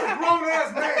 That's a grown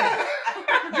ass man.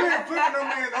 You ain't flipping no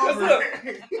man over.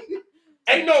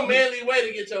 ain't no manly way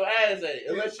to get your ass ate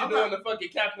unless you're I'm doing the fucking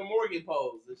Captain Morgan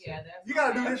pose. And shit. Yeah, that's You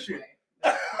gotta do this shit.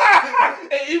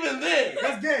 And even then,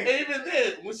 That's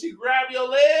gay. when she grab your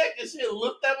leg and she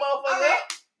lift that motherfucker Okay.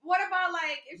 up. What about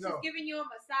like if she's No. giving you a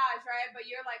massage, right? But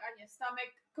you're like on your stomach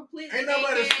completely Ain't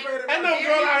nobody naked. spread Ain't no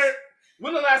girl out here.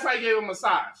 When the last time you gave a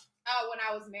massage? When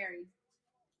I was married.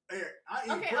 Hey, I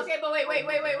eat Okay, pussy. okay, but wait. I'm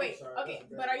sorry, Okay, that's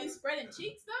a but bad are you word. spreading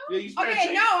cheeks though? Yeah, you spread Okay,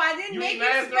 cheeks. no, I didn't You make eat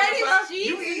him ass spread during his massage? cheeks.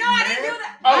 You eat No, I didn't do man?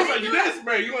 that. Oh, I so didn't you do that. didn't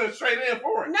spread. You went straight in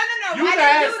for it. No, You I didn't do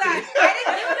nasty. that. I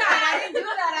didn't do that. I didn't do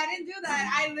that. I didn't do that.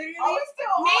 I literally Are we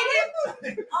still made him.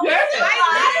 Yeah,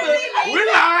 we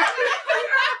live.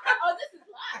 Oh, this is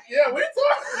live. Yeah, we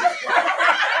talking.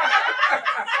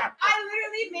 I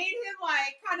literally made him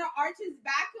like kind of arch his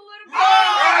back a little bit.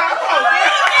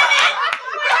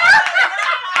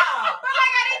 But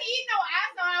like I didn't eat no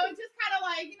ass though. I was just kind of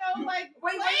like, like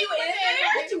Wait, were playing you with in it.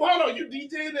 there? What you hold on? You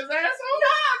DJing his asshole?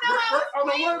 No, I was On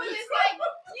the playing one with that's- his like,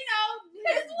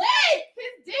 his dick.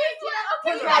 His dick.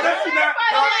 No, that's not.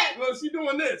 No, she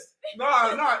doing this. No,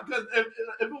 because if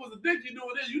it was a dick, you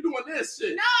doing this. You doing this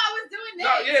shit. No, I was doing this.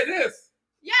 No, yeah, this.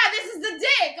 Yeah, this is the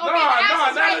dick. Okay, No, the ass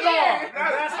not is right at all. here.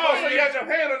 Not at all. So you had your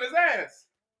hand on his ass.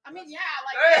 I mean, yeah,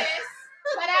 like Hey. this.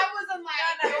 But I wasn't like.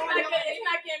 It's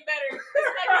not getting better. It's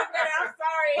not getting better. I'm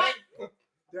sorry.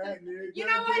 That nigga You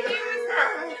know what?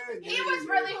 dead. He was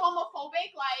really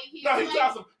homophobic. Like he No, was he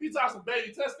like, talks some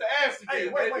baby test the ass Hey,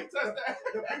 again. wait, baby test the ass.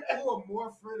 The people who are more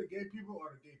afraid of gay people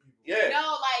are the gay people. Yeah.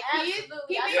 no, like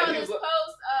Absolutely. he I be saw on this was-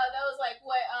 post that was like,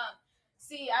 what,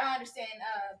 see, I don't understand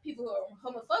people who are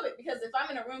homophobic because if I'm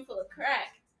in a room full of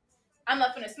crack, I'm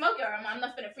not finna smoke it or I'm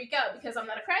not finna freak out because I'm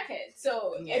not a crackhead.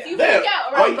 So if you Damn. freak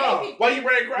out Why around you, gay people. why you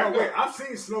ready to crack No, wait, up? I've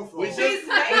seen Snowfall. We just She's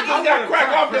got crack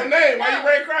off your name. Why you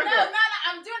ready to crack No, up?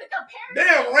 I'm doing a comparison.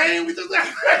 Damn, Rain, we just got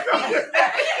crack off your name.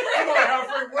 Come on,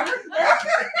 Alfred, what?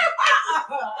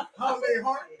 Holiday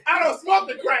Heart. I don't smoke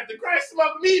the crack. The crack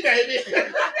smoke me, baby.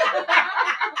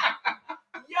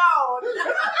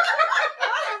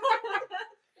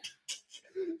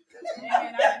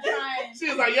 Man, I've been trying. She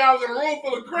was like, y'all was in a room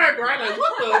full of crack, right? Like,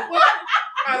 what the fuck?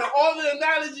 Out of all the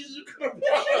analogies you could have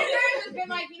brought you up. could have just been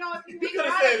like, if you make could've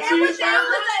it said out of cheese that,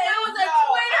 fries. It was a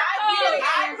Twitter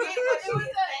post. It was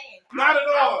saying. Not at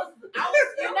all.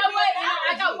 You know what?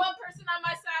 I got one person on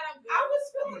my side. I'm good. I was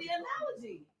feeling the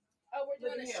analogy. Oh, we're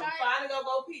Look doing at a him. shot. Finally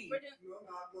go pee. We're doing.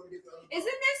 No, I'm gonna get the other. Isn't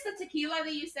this the tequila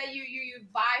that you said you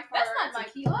buy for? That's not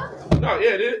like, tequila. No,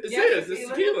 yeah, it Yeah, is. It's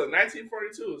tequila.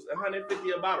 1942. It's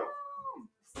 150 a bottle.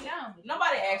 Sit down.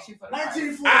 Nobody asked you for the price.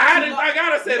 1942. I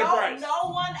gotta say the No, price.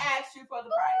 no one asked you for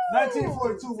the price.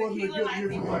 1942 wasn't a Tequila good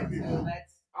year for black people. 1942.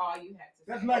 That's all you had to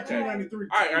say. That's 1993.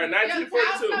 All right,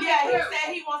 1942. Yeah, he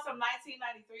said he wants some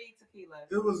 1993 tequila.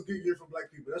 It was a good year for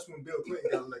black people. That's when Bill Clinton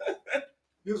got elected.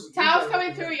 Tao's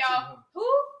coming through, y'all. Who?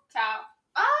 Tao.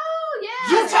 Oh yeah.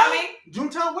 You tell me.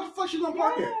 Junetown, what the fuck you gonna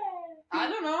park at? I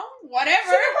don't know. She Whatever.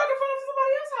 can park in front of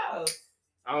somebody else's house.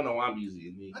 I don't know why I'm using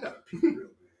me. I gotta pee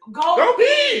real bad. Go Go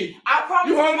pee. I promise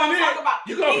You you holding won't it talk in. about.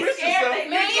 You gonna He's piss scared yourself. that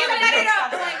Man, he's even gonna let do it up.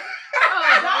 something.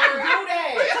 Like, Don't do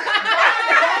that.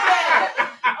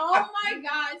 oh my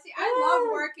god. See, I love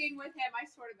working with him. I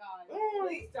swear to God.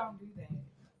 Please don't do that.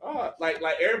 Oh, like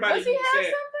everybody Does he have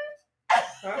said.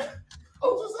 Huh?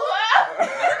 What?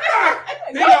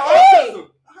 He got autism.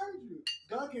 I heard you.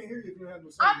 God can't hear you if you don't have no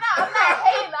I'm service. not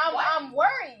hating. I'm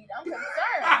worried. I'm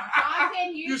concerned. I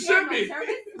can You use should no be.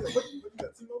 service. What you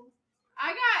got, T-Mobile?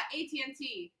 I got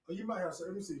AT&T. Oh, you might have service.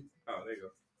 Let me see. Oh, there you go.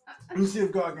 Let me see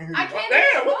if God can hear you. I can't.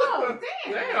 Damn, what the oh, fuck?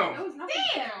 damn. Damn. It was nothing.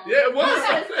 Damn. Yeah, it was. You gotta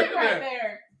something sit right there.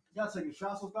 there. Y'all taking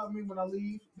shots without me when I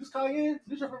leave? This cayenne?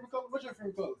 This your favorite color? What's your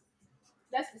favorite color?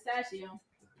 That's pistachio.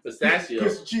 Pistachio.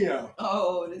 Pistachio.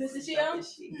 Oh, This is you? Yeah.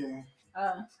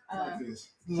 Like This.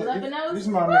 Shut up and nose? This is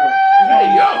my man.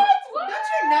 Hey, yo. What? Don't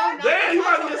you know? not Damn, to you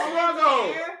touch about to a get woman's swung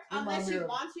on. hair Unless she Remind me of-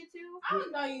 wants you to. I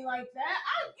don't know you like that.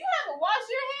 You haven't washed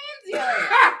your hands yet.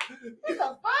 What the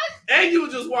fuck? And you were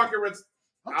just walking with.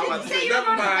 I was You say, say you were never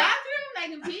going to the mind. bathroom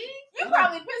like a pee? You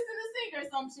probably pissed in the sink or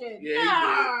some shit. Yeah, you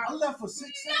I left for 6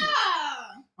 seconds.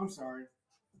 Nah. I'm sorry.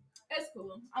 It's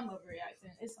cool. I'm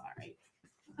overreacting. It's alright.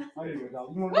 Oh, here you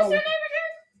go. You want What's to your know name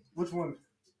again? which one?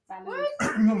 What?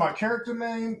 You know my character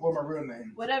name or my real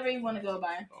name? Whatever you want to go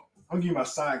by. I'll give you my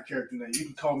side character name. You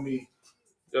can call me.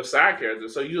 Your side character,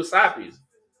 so you a side piece.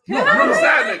 No, You a no,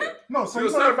 side nigga. no. So You a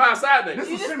you know, certified side this nigga.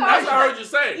 You is just semi- That's what I heard you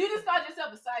say. You just called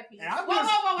yourself a side piece. Hey, I've Whoa, been,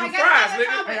 whoa, whoa! I You got fries, another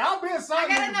nigga. topic. hey, I'll be a side I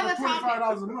got nigga another for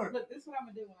 $25 a month. Look, this is what I'm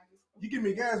gonna do when I get. You give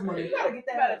me gas money. You gotta get You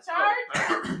that. better charge.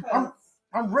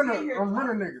 I'm renter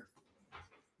nigga.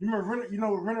 You remember renter? You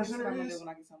know what renter This is what center I'm gonna do is? when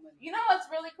I get some money. You know what's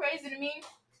really crazy to me?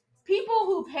 People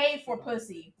who pay for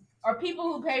pussy or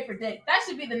people who pay for dick. That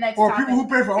should be the next Or topic. people who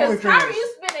pay for Because how are OnlyFans.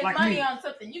 you spending like money me. on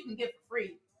something you can get for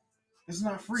free? It's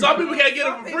not free. Some people can't get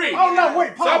it for free. Oh no!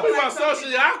 Wait, Some pause. people are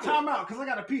socially awkward. Time out, cause I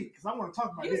gotta pee. Cause I want to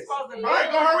talk about You this. supposed to. All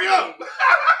right, go hurry up.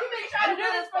 You've been trying to do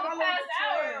this for the past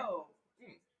hour.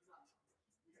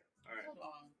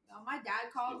 No, my dad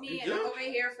called me You and I'm good? over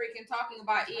here freaking talking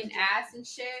about eating ass and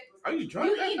shit. Are you drunk?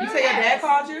 You eat You say your dad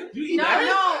called you? You eat No, that?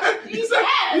 no. You said-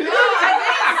 Yes. No, I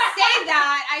didn't say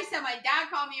that. I said my dad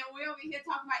called me and we're over here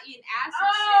talking about eating ass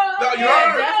and No, you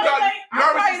heard her. No, you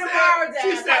heard what she tomorrow, said. Dad.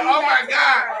 She said, I'll "Oh be my back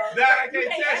God, tomorrow." Dad, I You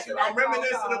can't can't text answer you. that I'm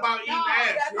reminiscing phone about call. eating No,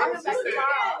 ass." that's You heard what coming she back said?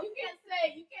 tomorrow. You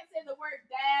can't say the word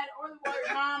dad or the word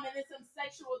mom and then some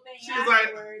sexual thing She was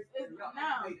like- afterwards. No.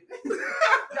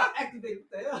 Got activated.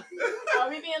 What the hell? Are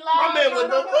we being My loud? man was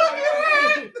the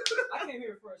I came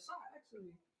here for a shot,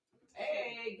 actually.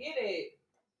 Hey, get it.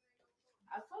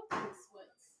 I fuck with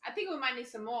sweats. I think we might need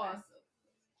some more.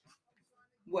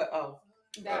 What? Oh.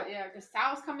 That, yeah, because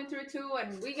Sal's coming through too,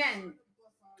 and we getting.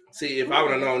 See, if I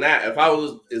would have known that, if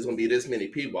it's gonna be this many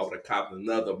people, I would have copped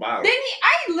another bottle. Then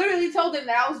I literally told him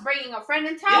that I was bringing a friend,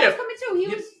 and Tal Yeah. was coming too.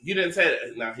 He was. You didn't say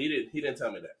that. No, he didn't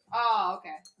tell me that. Oh,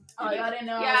 okay. Oh, y'all didn't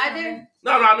know? Yeah, I didn't.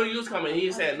 No, I knew you was coming.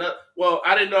 He said nothing. Well,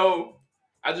 I didn't know.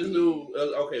 I just knew.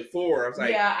 Okay, 4. I was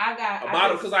like, yeah, I got a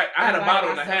bottle because I had a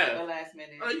bottle and a half. At the last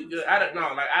minute. Oh, you good? I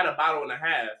had a bottle and a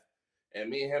half, and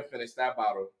me and him finished that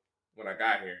bottle when I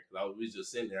got here. We was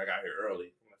just sitting there. I got here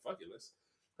early. I'm like, fuck it, let's.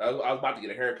 I was about to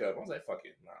get a haircut. I was like, fuck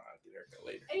it, nah, I'll get a haircut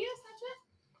later. Hey, you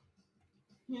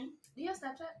have Snapchat? Do you have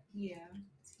Snapchat? Yeah.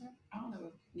 I don't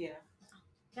know. Yeah.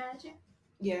 Got you.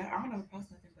 Yeah, I don't know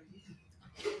post nothing but you.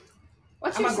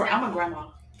 What's I'm your a Snap? grandma.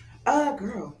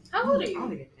 Girl. How old are I you?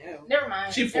 don't even know. Never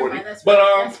mind. She Never 40. mind, that's But,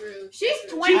 rude. That's rude. She's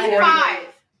That's rude. 25.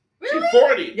 She's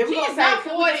 40. Yeah, we She's gonna not say-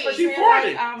 40. She's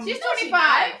 40. She's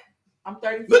 25. I'm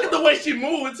 34. Look at the way she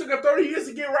moved. It took her 30 years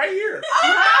to get right here.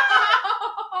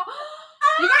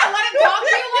 You gonna let him talk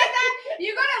to you like that?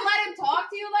 You gonna let him talk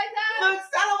to you like that? Look,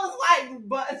 Stella was like,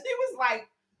 but she was like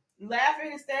laughing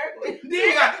hysterically. She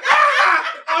was like, ah!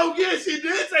 Oh yeah, she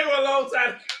did take her a long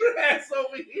time to get her ass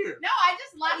over here. No, I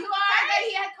just laughed at the fact that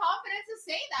he had confidence to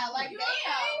say that. Like,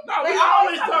 damn. No, we They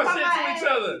always always talk talk shit about to my each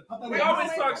age. other. We always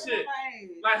talk shit.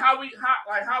 Like how I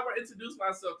introduced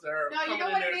myself to her. No, you know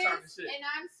coming what in it there talking is? shit. And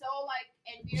I'm so like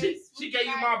envious. She gave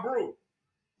you my brew.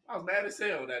 I was mad as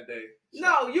hell that day.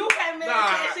 No, you came in Nah,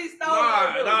 and said she stole nah,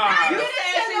 your brew. nah. You didn't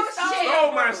said say she no stole shit. your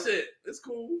Stole my brew. shit. It's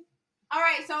cool. All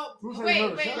right, so Who's saying wait,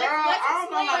 another wait. shot? Girl, Let's I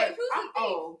don't know explain. how to. Who's the thief?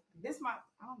 Oh, this my. I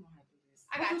don't know how to do this.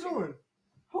 I What got you you. doing?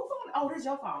 Who's on? Oh, this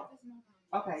your phone.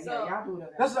 Okay, So- yeah, y'all do it.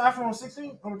 That's the iPhone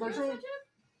 16 on the 13.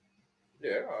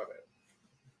 Yeah, all that.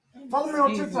 Follow me on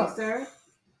Excuse me, TikTok. sir.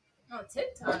 On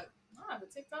TikTok. I don't have a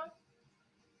TikTok.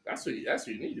 That's what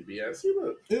you need to be at. See,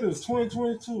 look. It is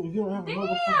 2022. You don't have a Damn.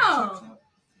 motherfucking TikTok.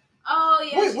 Oh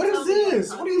yeah. Wait, she what is told me on this?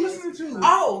 What are you podcast. listening to?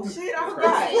 Oh shit, I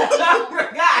forgot. I've I been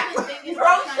forgot. thinking Throw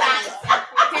about shots.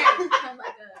 become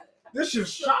like a This shit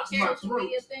shocks my social throat.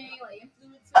 media thing, like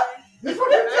influencer. This But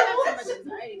what I you have so much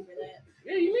anxiety for that.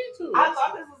 Yeah, you need to. I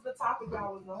thought this was the topic I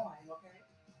was on. Okay.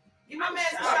 Give my man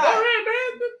a Go shot. ahead,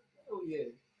 man. Oh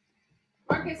yeah.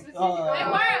 Marcus, specifically. Wait,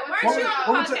 weren't Let you me-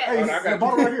 on let the me check- podcast? Hey, Oh, I got the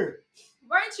bottle you. right here.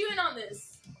 Weren't you in on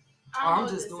this? I don't know I'm what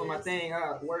just this doing my is. thing.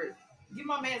 Work. Give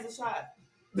my man a shot.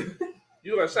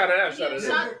 You gonna shut it out, shut it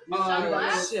Shut- out.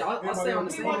 what? Shit, I'll stay on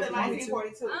the He same. wanted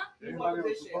 1942. Huh? He wanted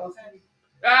this shit. Okay.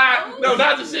 Ah, no,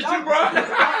 not the shit you brought.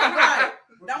 Right.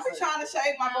 Don't be trying to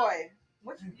shade my boy.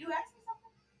 What you asked me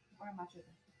something? Or am I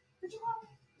tripping? Did you call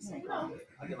me? No.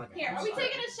 I get like Here, are we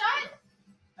taking a shot?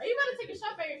 Are you about to take a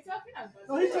shot by yourself? You're not.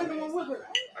 No, he's taking one with it.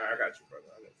 I got you, brother.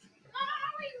 I got you. No,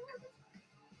 wait.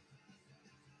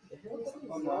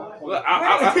 Look,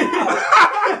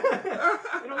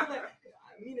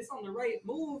 It's on the right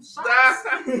move.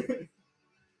 I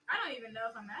don't even know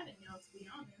if I'm adding y'all, to be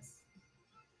honest.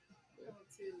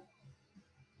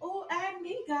 Oh, add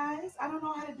me, guys. I don't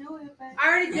know how to do it. But... I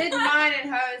already did mine and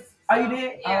hers. Oh, you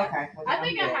did? Yeah. Oh, okay. Well, I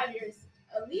think I have yours.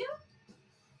 Aaliyah?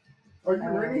 Are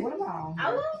you ready? What about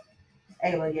Ayla?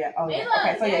 Ayla? Yeah. Oh, yeah. Ayla,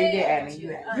 Okay, so yeah, you did add me. you.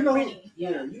 You add me. You know who? Rennie,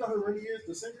 Yeah. You know who Rennie is,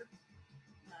 the singer?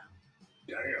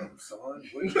 Damn, son.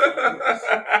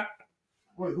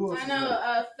 Wait, who else? I is know,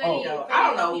 there? Fetty. Oh, Fetty, I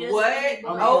don't know he does what Fetty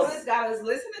Boys. Otis got us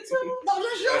listening to. No,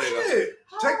 that's your shit.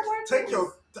 Take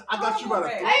your. I got you by the.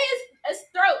 Hey, it's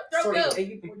throat Sorry. go.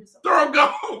 Throw go.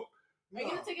 Are you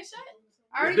gonna take a shot?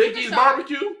 I already took a Dickie's shot.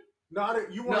 barbecue. No, I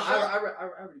didn't. You No, want a shot? I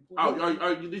already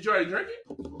pulled it. Did you already drink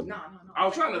it? No. I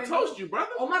was trying to toast you, brother.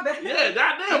 Oh, my bad. Yeah,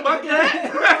 goddamn,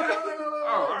 Buckhead.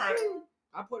 Oh, all right.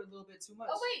 I put a little bit too much.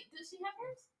 Oh wait, does she have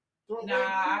hers? Nah,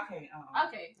 I can't.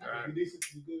 Okay. All right. You decent?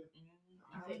 You good?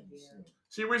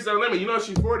 She reached her limit. You know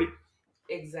she's 40.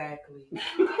 Exactly.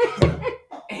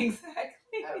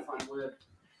 Exactly. Had a fine word.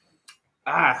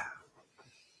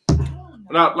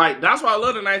 No, like that's why I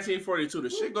love the 1942. The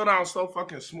shit go down so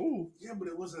fucking smooth. Yeah, but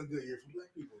it wasn't a good year for black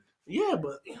people. Yeah,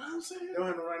 but you know what I'm saying? They don't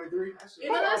have no 93.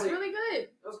 You know that's really good.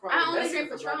 I only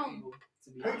drink Patron.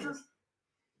 Pedro?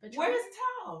 Where's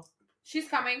Tal? She's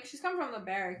coming. She's coming from the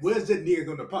barracks. Where's that nigga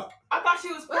gonna pop? I thought she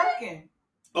was working.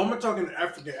 I'm talking an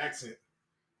African accent.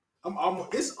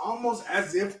 It's almost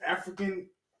as if African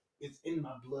is in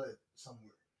my blood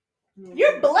somewhere.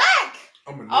 You're black.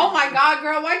 I'm a Oh nigga. my god,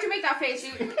 girl! Why'd you make that face?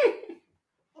 You.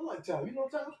 I like Tal. You know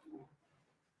Tal?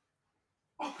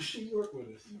 Oh shit, you work with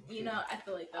us. You know, I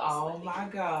feel like that was Oh my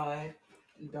God.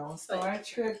 Don't start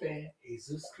tripping.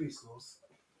 Jesus Christos.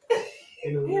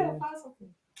 Yeah, find something.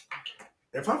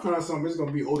 If I find something, it's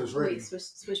gonna be Otis Redding. Wait,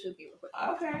 switch with me real quick.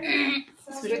 Okay.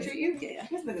 Switch with you? Yeah.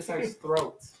 This nigga searches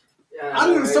throats. Yeah, I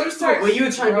didn't search that. Well, you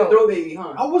were trying to throw baby,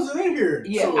 huh? I wasn't in here.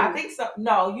 Yeah, So, I think so.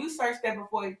 No, you searched that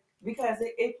before because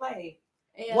it played.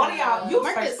 And, One of y'all, you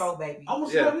Marcus, searched Throw Baby. I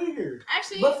was Yeah. not in here.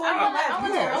 Actually, Before I you want left,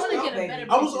 to yeah, get a baby. better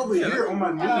I was picture. over here on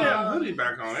my knee. Yeah, hoodie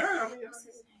back on. Yeah, What's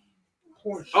his name?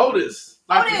 Porn shit. Otis.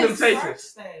 Like the Otis. Temptations.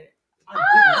 Search that.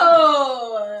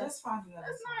 Oh, Just find another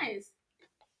that's song. nice.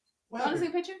 What Want to happened? take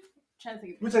a picture? Trying to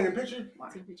take a We picture. taking a picture?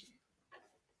 Take a picture.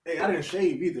 Hey, I didn't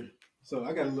shave either, so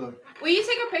I got a little. Will you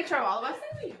take a picture of all of us?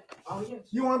 Oh, yes.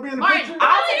 You want to be in the Martin, picture?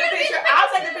 I'll take a picture. I'll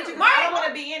take the picture because I don't want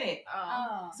to be in it.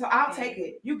 Oh. So I'll take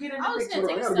it. You get in I the was picture.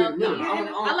 gonna take a I gotta be in the selfie.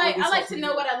 middle. I like to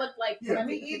know what I look like. Yeah, when I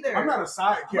me take a either. picture. I'm not a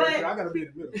side character. But- I gotta be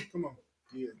in the middle. Come on.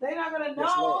 Yeah. They're not gonna Yes,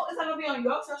 know. Lord. It's not gonna be on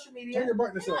your social Turn media. your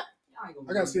brightness up. I ain't gonna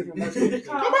I gotta see if I'm not. Come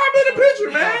on, be in the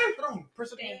picture, man. Hold on.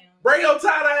 Press it. Damn. Bring your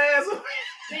tie ass up.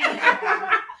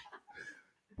 Damn.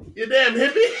 You damn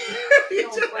hippie.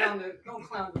 Don't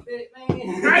clown the fit,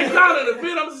 man. I ain't calling the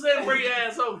fit. I'm just saying bring your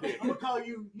ass over here. I'm gonna call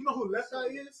you. You know who Left Eye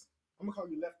is? I'm gonna call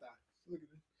you Left Eye. Look at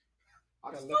this.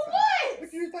 I got For Left Eye. Look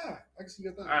at your thigh. I can see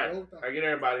your thigh. All right. Your whole thigh. I get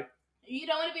everybody. You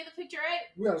don't want to be in the picture, right?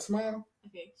 We got a smile.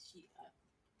 Okay. Shit.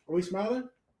 Are we smiling?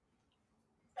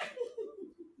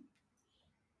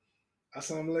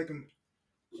 Assalamu alaikum.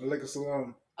 Alaikum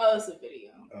salam. Oh, it's a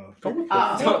video.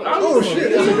 Oh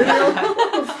shit! That's a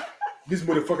video. This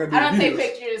motherfucker do I don't take videos.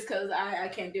 pictures because I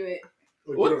can't do it.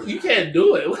 What? You can't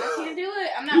do it. I can't do it.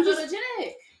 I'm not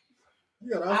photogenic.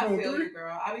 You got an I iPhone feel 3? you,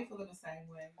 girl. I be feeling the same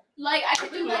way. Like I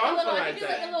could do like a little, I could do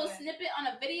like a that. little snippet on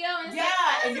a video and it's Yeah,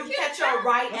 like, and you catch your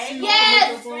right angle.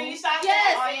 Yes! Screenshot.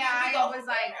 Yes! Oh yeah, I was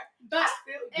like, But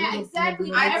yeah,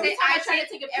 exactly. I Every take- time I I try to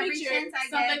take take a every picture, chance I get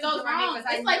something to goes do my wrong. makeup.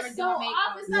 I It's like never do so my makeup.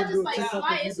 off. It's You not don't just do a like TikTok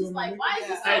why. if It's you just do like my why is makeup.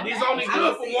 this so Hey, these bad? only I good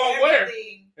will for see one wear.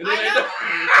 everything. And then I they know.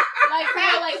 Like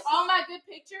real, like all my good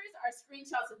pictures are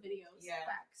screenshots of videos. Yeah.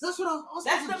 That's what I was.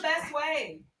 That's the best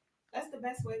way. That's the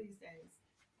best way these days.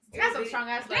 got some strong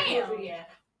ass legs. Damn. Yeah.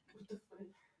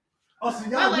 Oh, so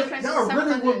My y'all, leg y'all press is really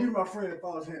 700. would be my friend if I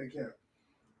was handicapped.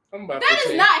 I'm about That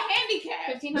 15. is not handicap.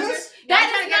 1500. This- That I'm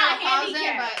trying is to get not a pause in,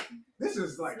 handicap. but This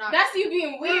is like. it's not. That's you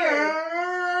being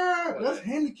weird. That's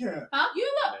handicap. You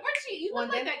look, Richie, you look One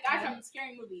like day. that guy from the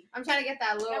Scary Movie. I'm trying to get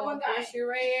that little one guy. horseshoe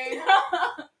right here.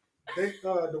 They,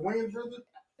 the Wayans brother.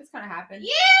 It's gonna happen.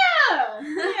 Yeah,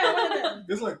 yeah, one of them.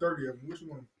 There's like 30 of them. Which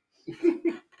one?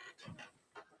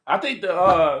 I think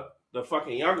the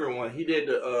fucking younger one, he did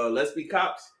the Let's Be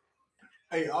Cops.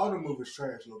 Hey, all the movies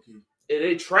trash, low key.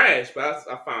 They trash, but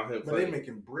I found him But funny. they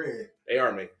making bread. They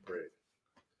are making bread.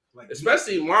 Like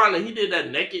Especially Marlon, he did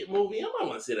that Naked movie. I don't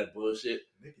want to see that bullshit.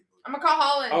 naked. I'm gonna call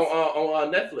Holland.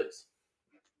 On Netflix.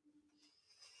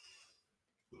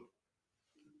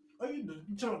 Oh, you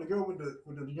talking the girl with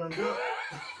the young girl?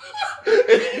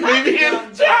 Maybe in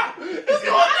the job. It's going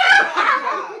down.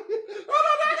 Hold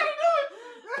on, I gotta do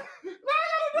it. No, I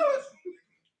gotta do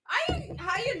it.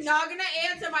 How you not gonna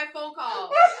answer my phone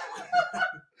call?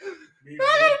 I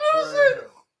gotta do shit.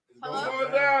 Hello? It's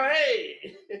going down.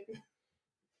 Hey.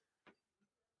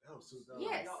 That was $2,000.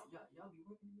 Yes.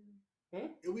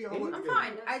 We all I'm work together.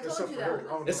 fine. I told Except you for that. her. I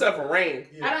don't know. Except for Rain.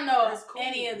 Yeah. I don't know That's cool.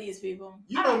 any of these people.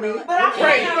 You know me. But I feel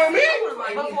Rain, like you know I've me?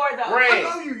 seen you before though. Rain. I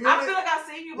know you. I feel like I've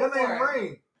seen you Your name before.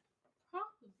 Rain.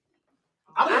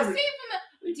 I I see remember him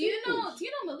from the. Do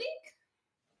you know Malik?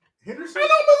 Henderson. I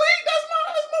know Malik. That's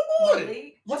my boy.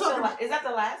 Malik? What's What's up? is that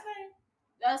the last name?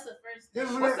 That's the first name.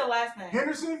 Henderson. What's the last name?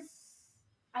 Henderson.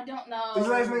 I don't know. His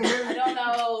last name I Henderson. don't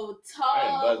know. I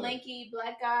ain't Tall, buzzing. lanky,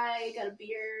 black guy, got a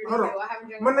beard. Hold on. I haven't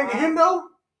drank My in a nigga while. Hendo.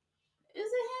 Is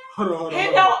it him? Hold on.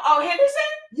 Hendo? Oh,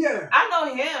 Henderson? Yeah. I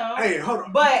know him. Hey, hold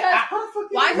on. But Because- I, How the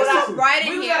fuck you Why know is this? he right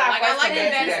We in was here? at our Like I first like event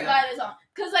the Best best. together. Slide is on.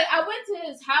 Cause like I went to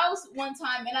his house one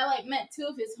time and I like met two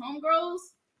of his homegirls.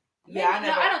 yeah, I No,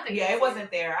 never. I don't think Yeah, it's it wasn't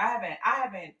there. I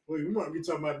haven't. Wait, we might be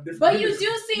talking about a different. But you Henderson.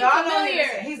 do seem No, I know familiar.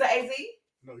 Henderson. He's an AZ.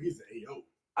 No, he's the AO.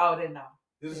 Oh, didn't know.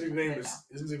 His name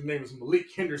is Malik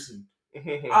Henderson.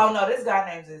 Oh no, this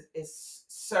guy name is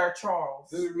Sir Charles.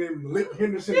 This is name Malik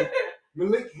Henderson.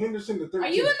 Malik Henderson the 13th. Are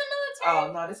you in the military?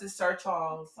 Oh no, this is Sir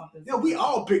Charles something. Yo, we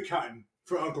all pick cotton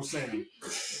for Uncle Sam.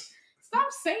 Stop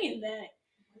saying that.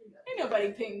 Ain't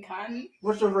nobody picking cotton.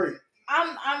 What's your rate?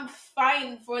 I'm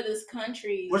fighting for this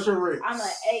country. What's your rate? I'm an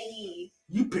AE.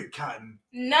 You pick cotton.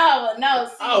 No,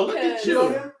 see, Oh, look at because You you. know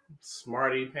him?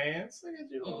 Smarty pants. Look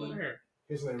at you over here.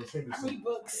 His name is I Henderson. read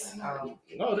books.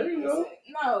 No, there you go.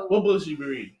 No. What books you be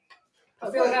reading? I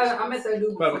feel like I met that dude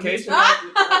before. Publication?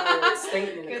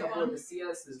 Stating in a Good couple one. of the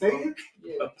CSs. Stating?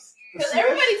 Yeah. Because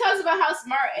everybody talks about how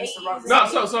smart AEs Mr. are.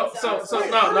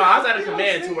 Rock- No, no. I was at a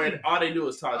command to where all they do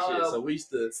is talk shit. So we used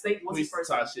to State was his talk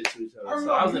first. shit to each I other. So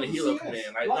remember I was in a you helo was command.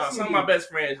 CS. Like, Lots no, of some of you. my best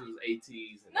friends was ATs.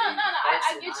 And No,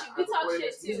 I get you. We talk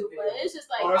shit too, but it's just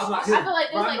like Oh, that's I not feel him. like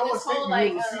But I there's like know this a whole statement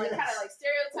like was kind of CS. like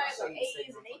stereotype I'll of show you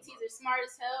AEs the and ATs are smart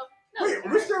as hell. No, Wait, they're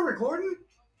we're not. still recording?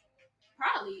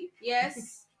 Probably.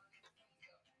 Yes.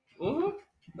 Mhm.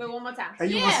 Wait, one more time. Hey,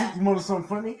 you Yeah. want to something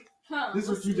funny? Huh? This is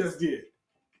what you just did.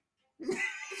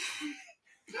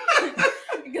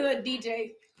 Good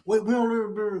DJ. Wait, we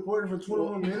only been recording for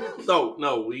 21 minutes? So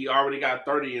no, we already got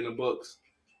 30 in the books.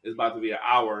 It's about to be an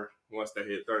hour once they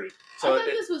hit 30. I So thought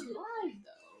this was live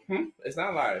though. it's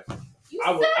not live. You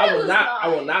I will, said I it will was not. live. I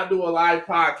will not do a live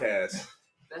podcast.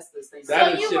 That's the same. That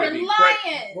So is you shit were to be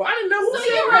lying. Well, I didn't know who So said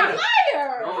you were a that.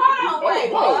 liar. No, Hold on,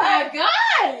 wait. whoa. Oh my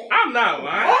God. I'm not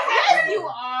lying. Yes, you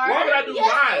are. Why would I do yes,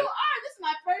 live? you are. This is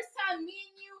my first time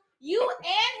meeting you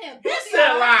and him. He Both of said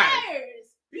y'all live. liars.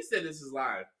 He said this is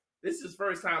live. This is his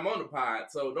first time on the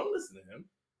pod, so don't listen to him.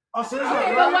 Oh, so it's Okay,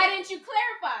 not but right? why didn't you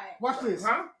clarify? Watch this.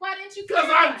 Huh? Why didn't you Because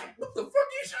clarify? I'm. What the fuck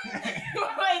you saying?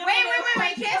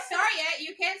 Wait. Can't start yet.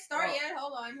 You can't start yet.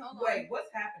 Hold on. Wait,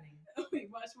 what's happening? Wait,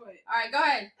 watch what? All right, go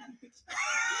ahead.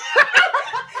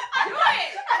 Do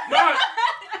it. No,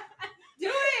 Do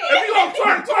it. if you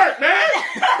gonna twerk, man.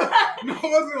 No,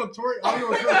 I wasn't going to twerk.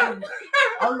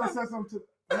 I was going to say something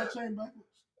to that chain backwards.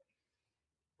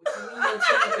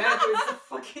 Backwards the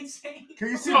fucking chain. Can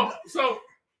you see? So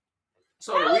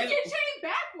How the is reason. your chain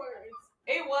backwards?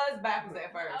 It was backwards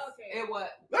at first. Okay. It was.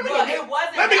 Let me but go it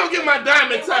wasn't. Let me go get my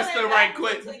diamond It wasn't tester right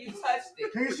backwards quick. Until you touched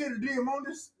it. Can you see the DM on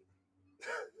this?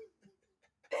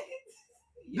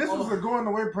 This was a going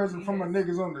away present from my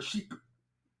niggas on the sheep.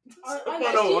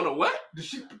 On a what? The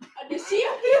sheep. The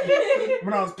sheep.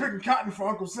 When I was picking cotton for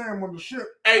Uncle Sam on the ship.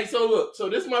 Hey, so look, so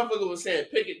this motherfucker was saying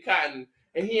picking cotton,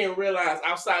 and he didn't realize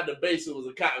outside the base it was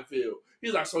a cotton field.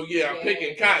 He's like, so yeah, I'm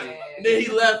picking cotton. And then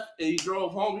he left and he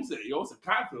drove home. He said, yo, it's a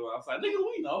cotton field outside. Nigga,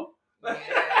 we know. Yeah.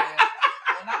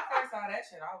 When I first saw that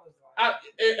shit, I was like,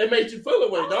 It made you feel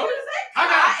away, don't it? I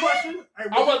got a question. Hey,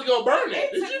 I was to go burn it.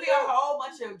 It Did took you me feel a whole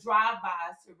bunch of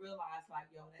drive-bys to realize, like,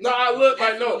 yo, that's No, I look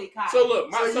that's like no. really cotton. So look,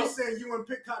 So my you so, saying you wouldn't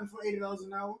pick cotton for $80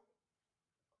 an hour?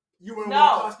 You wouldn't No.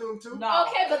 wear a costume too? No.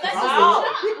 Okay, but that's No.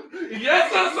 a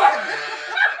yes, I'm sorry.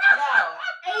 No.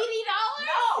 $80?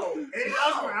 No. $80 an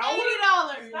hour?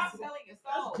 $80. Stop telling your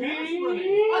soul. Okay.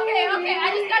 I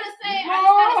just gotta say,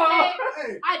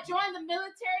 Hey. I joined the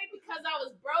military because I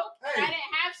was broke and I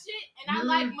didn't have shit and I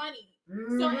like money.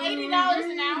 So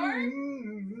 $80 an hour?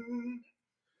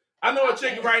 I know a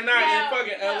chick right now No, in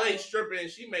fucking no. LA stripping, and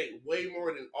she made way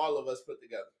more than all of us put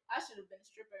together. I should have been a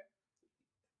stripper.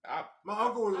 My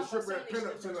uncle was a I'm stripper at certainly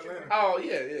Pinups in stripper. Atlanta. Oh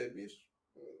yeah, bitch.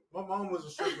 My mom was a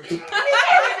stripper.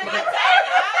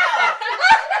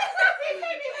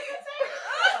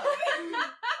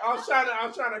 I'm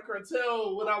was trying to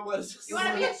curtail what I was. You want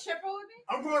to be a stripper with me?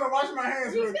 I'm going to wash my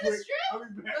hands real He's quick. gonna strip? I'll be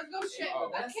back. Let's go strip. Oh,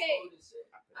 that's Okay. old as shit.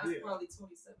 That's probably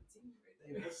 2017 right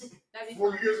there. That'd be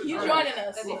 4 fun. years You ago. joining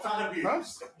us? That'd be fun. 5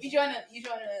 years. You joining us?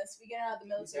 We getting out of the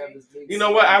military. You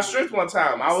know what? I stripped one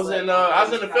time. I was in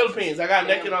the Philippines. I got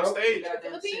naked on stage.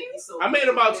 Philippines? I made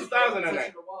about 2,000 that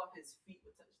night.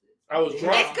 I was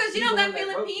drunk. It's because you know that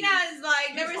Filipinas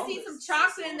like never seen some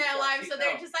chocolate in their life, so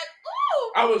they're just like,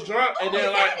 ooh. I was drunk, and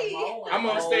then like Daddy. I'm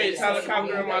on stage,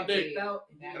 helicopter in my dick,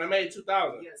 and I made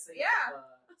 2,000. Yeah.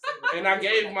 And I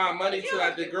gave my money to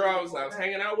like the girl I was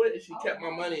hanging out with, and she kept my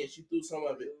money and she threw some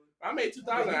of it. I made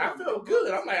 2,000. I felt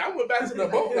good. I'm like, I went back to the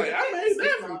boat like I made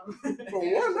that for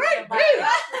one night.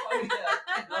 Damn.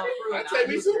 It take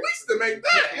me 2 weeks to make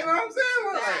that. You know what I'm saying?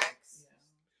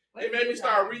 Like, it made me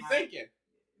start rethinking.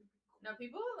 No,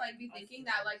 people like be thinking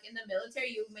that like in the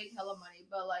military you make hella money,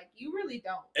 but like you really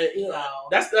don't. And, you know,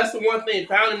 that's the one thing.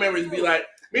 Family members be like,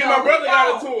 me and my brother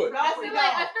got into it. I feel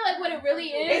like what it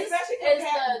really is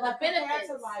the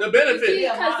benefits. The benefits.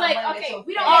 Because like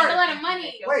we don't make a lot of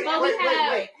money, Wait, but we wait,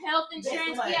 have wait. health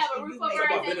insurance, we have a roof over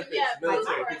our heads, we have food for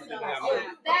Military people ourselves. got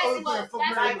money. That's the part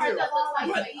that looks like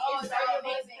What? oh, it's very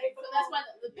amazing. So that's why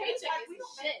the paycheck is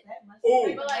shit.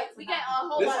 Ooh. But like we got a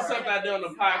whole This lot is of something I did on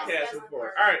the podcast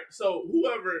before. All right, so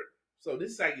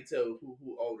this is how you can tell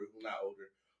who older, who not older.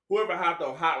 Whoever hopped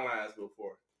on hotlines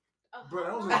before. Bro,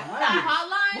 that was A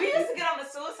hotline? We used to get on the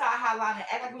suicide hotline and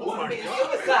act like we Oh was my committing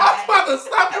God. suicide. I was about to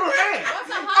stop your hand.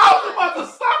 What's a I was hotline? about to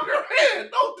stop your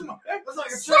hand. Don't do that. That's like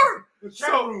a Sir.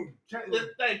 chat room. Chat room.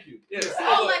 Thank you. Yeah. So,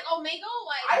 Oh, look, like Omega?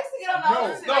 I Like used to get on the No,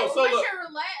 other side. no, so what's look. your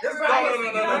roulette? It's or-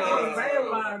 like no.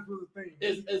 landlines was a thing.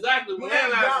 it's exactly We what had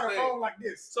landlines down a thing. phone like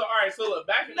this. So all right, so look,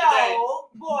 back in the day.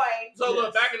 No, boy. So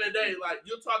look, back in the day, like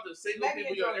you'll talk to single Maybe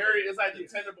people in your it's area. It's like the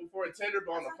Tinder before Tinder,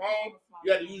 but on the phone,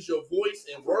 you had to use your voice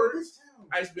and words.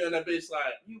 I used to be on that bitch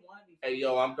like, hey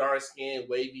yo, I'm dark skinned,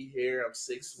 wavy hair, I'm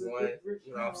 6'1".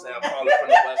 You know what I'm saying? I'm calling from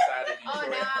the west side of Oh,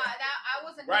 Detroit. I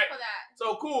wasn't Right. here for that.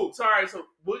 So cool. Sorry. So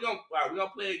we're gonna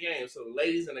play a game. So the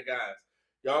ladies and the guys,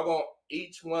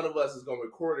 each one of us is gonna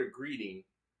record a greeting,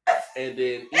 and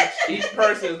then each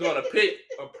person is gonna pick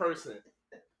a person.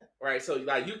 Right. So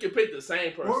like you can pick the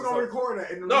same person. We're gonna So- record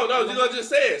that. no, you're gonna just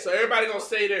say it. So everybody gonna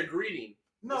say their greeting.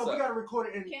 No, What's we up? gotta record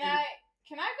it in.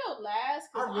 Can I go last?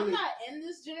 Because I really- I'm not in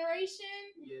this generation.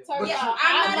 Yeah. Talk But about you-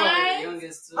 I'm not hotlines.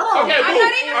 youngest too. Oh. Okay, I'm boom.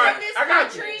 not even All right, from this I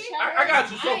got you. country. I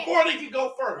got you. So 40 can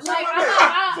go first. Like, Some I'm, of it.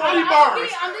 not, 40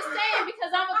 bars. I'm just saying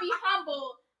because I'm gonna be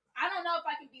humble. I don't know if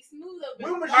I can be smooth over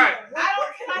When was it. you? All right.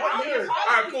 What year? All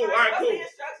right,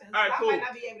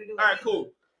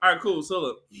 cool. All right, cool. So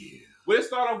look, we'll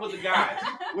start off with the guys.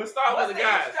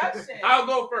 I'll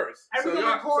go first. And So, we're gonna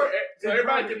y'all, record so in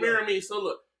everybody private, can mirror me. So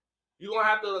look, you're gonna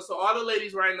have to. So all the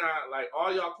ladies right now, like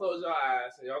all y'all, close your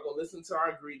eyes and y'all gonna listen to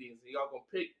our greetings and y'all gonna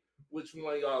pick which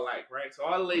one y'all like, right? So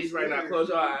all the ladies right now, close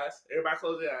your eyes. Everybody,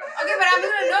 close their eyes. Okay, but I'm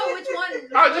gonna know which one.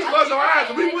 Oh, just close your eyes.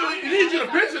 We need you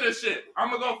to picture this shit. I'm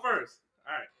gonna go first.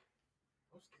 All right.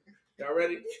 Y'all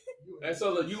ready? And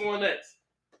so look, you going next.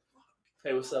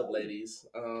 Hey, what's up, ladies?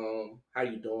 How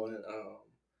you doing?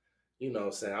 You know what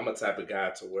I'm saying? I'm a type of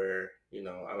guy to where, you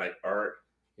know, I like art.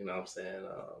 You know what I'm saying?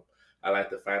 I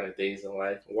like the finer things in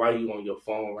life. Why are you on your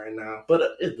phone right now?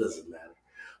 But it doesn't matter.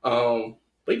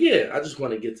 But yeah, I just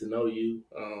want to get to know you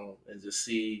and just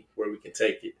see where we can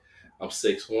take it. I'm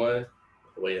 6'1",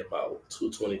 weigh about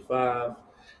 225,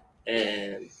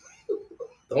 and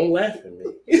don't laugh at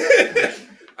me.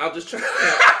 I'm just trying.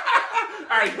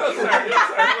 All right, your turn.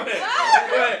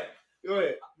 Go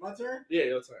ahead. My turn? Yeah,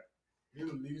 your turn. You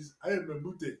ladies, I am a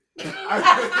muted.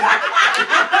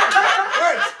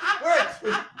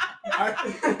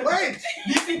 Wait.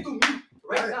 Listen to me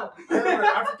right now. I am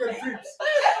African trips. Go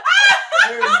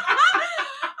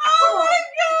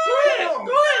ahead. Y'all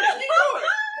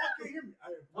can hear me.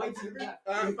 I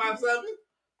am 5'7". 5'7".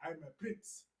 I'm a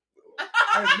prince.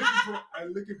 I'm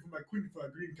looking for my queen for a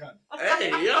green card. Hey,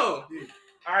 yo. Yeah.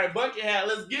 All right, bucket hat.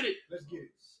 Let's get it. Let's get it.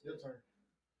 Your turn.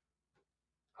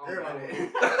 Oh,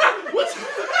 What's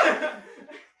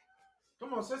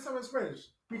Come on, say something in Spanish.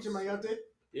 Picha mayate.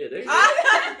 Yeah, there you go.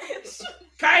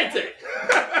 Cállate.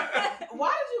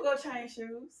 Why did you go change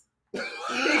shoes? I'm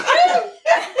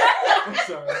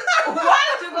sorry. Why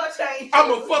did you go change shoes? I'm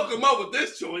going to fuck him up with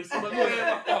this choice. But go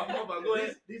ahead. Go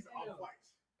ahead. These are white.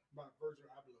 By Virgil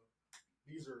Abloh.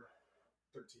 These are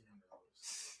 $1,300.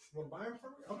 You want to buy them for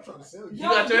me? I'm trying to sell you. You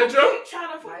got your intro? keep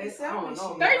trying to fucking sell me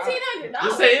shit. $1,300.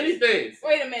 Just say anything.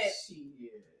 Wait a minute. shit.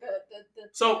 The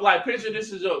So, like, picture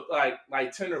this is your, like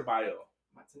Tinder bio.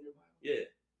 My Tinder bio. Yeah.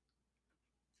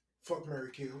 Fuck, Mary,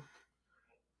 kill.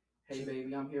 Hey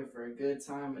baby, I'm here for a good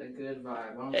time and a good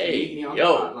vibe. Why don't Hey, you meet me on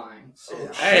yo. the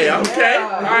hotline? Hey, okay.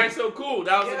 Yeah. All right, so cool.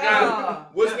 That was a guy. Yeah.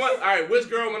 Which one? All right, which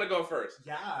girl want to go first?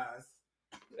 Yes.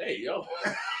 Hey, yo.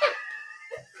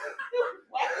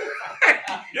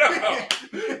 Yo.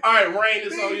 All right, Rain,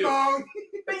 it's on you. Bong.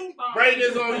 Bing bong. Rain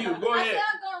is on you. Go I ahead. said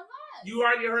I'm going last. You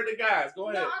already heard the guys. Go No,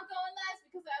 ahead. I'm going last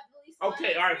because I have the least.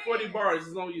 Okay, all right, 40 bars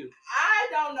is on you. I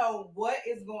don't know what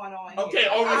is going on here. Okay,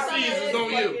 overseas is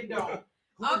on you. Fucking don't.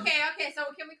 Okay, so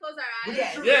can we close our eyes?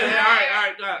 Yes. Yeah, all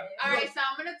right, go ahead. All right, so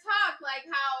I'm gonna talk like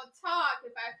how talk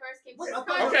if I first came to Wait, the I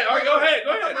thought- country. Okay, all right, go ahead. I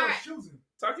All was right. choosing.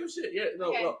 Talk your shit. Yeah, no,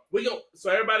 Okay. no. So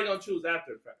everybody gonna choose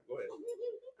after the fact. Go ahead.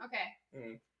 Okay.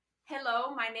 Mhm.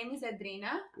 Hello, my name is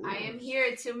Adrina. I am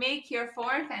here to make your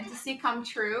foreign fantasy come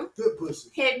true. Good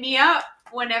pussy. Hit me up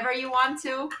whenever you want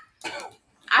to.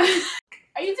 Are you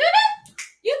doing it?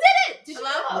 You did it. Did you?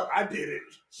 Look, I did it.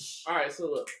 All right, so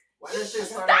look. Why does this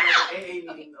start like an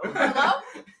AA meeting though? Hello?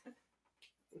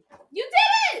 You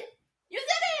did it. You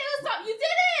did it. It was something. You did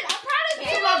it. I'm proud of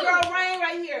This you. is my girl Rain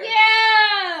right here.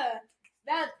 Yeah.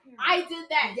 That I did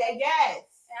that. Yeah, yes.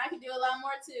 And I can do a lot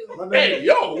more too. My name Hey, is-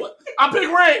 yo, what? I pick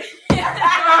Rain. No.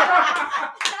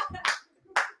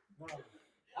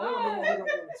 I don't know what I'm going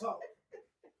to talk.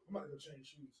 I'm about to go change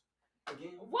shoes.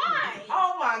 Again? Why?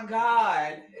 Oh my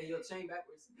God. Hey, yo, chain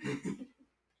backwards.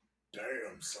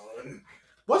 Damn, son.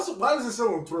 Why does it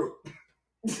so on throat?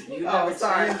 You Oh, never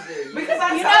sorry. changed it. Because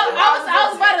I You saw know, it. I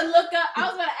was about to look up. I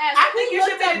was about to ask. I think who you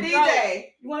should looked be the up DJ. Drake?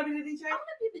 You want to be the DJ? I want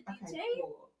to be the DJ. Okay,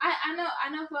 cool. I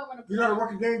know who I want to be. You know how to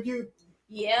work a GameCube?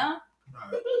 Yeah.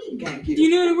 GameCube. Do you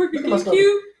know how to work a Look at my stuff.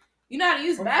 GameCube? You know how to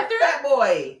use the Okay. bathroom? Fat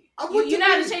boy. You know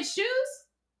how to change shoes?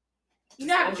 You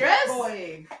know how to dress? Fat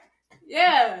boy.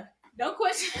 Yeah. No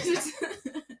questions.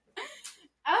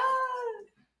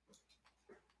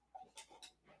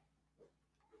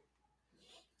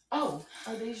 Oh,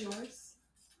 are these yours?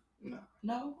 No.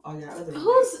 No? Oh, yeah. Other ones.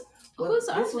 Who's Well, who's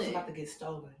this was ours? about to get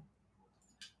stolen.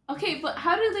 Okay, but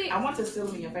how do they? I want to steal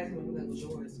them in your face when that was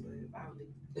yours, but I don't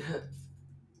think.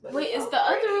 But Wait, it's is the so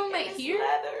other pretty. roommate It's here?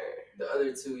 leather. The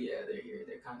other two, yeah, they're here.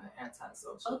 They're kind of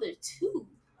anti-social. Oh, there are two.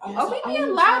 Oh, Are so- we oh, being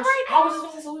we loud was- right I was just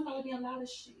gonna say, so we probably being loud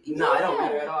as shit. No, it don't Yeah.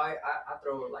 matter at all. I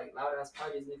throw like loud ass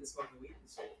parties, niggas smoking weed and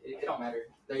shit. It don't matter.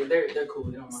 They're cool.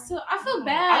 They don't mind. So I feel I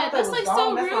bad. thought That's that like was so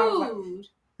wrong. That's why I was like- rude.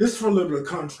 This is for a little bit of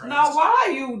contrast. No, why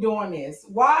are you doing this?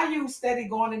 Why are you steady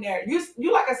going in there?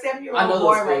 You like a 7-year-old I know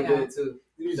boy those right feel now. good too.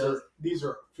 These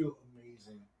are feel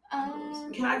amazing.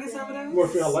 Can I get some of those? More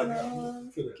feel like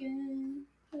that. Feel it.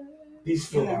 These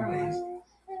feel Yeah. amazing.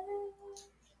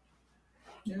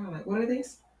 Yeah, like, what are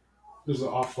these? These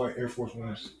are off-white Air Force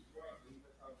Ones.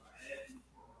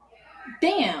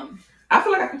 Damn. I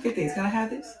feel like I can fit these. Can I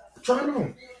have this? Try it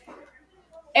on.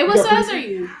 Hey, what Yeah, size but- are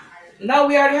you? No,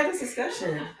 we already had this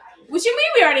discussion. What you mean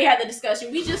we already had the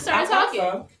discussion? We just started I thought talking.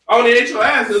 so. Oh, they ate your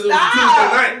ass. It was a Stop.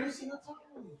 Tuesday night.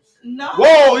 No.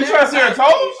 Whoa, you trying to see her toes?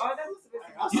 Oh, that was a bit.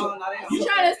 You- Oh, no, that You was-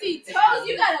 trying to see toes?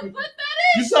 You gotta put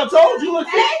that You suck toes? You look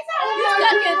fit. in. You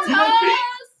sucking You look fit.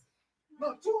 toes?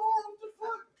 Look, two arms, the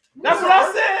fuck? That's what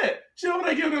I said. She over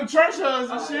there giving them church hugs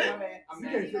and Oh, shit. my bad. I'm You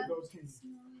mad. can't fit those kids.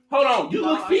 Hold on. You No,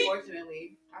 look feet?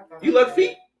 Unfortunately. I thought You I look was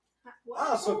feet?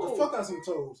 I'll suck the fuck out some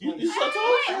toes. You suck toes?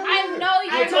 I know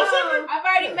you. You a toe sucker? I've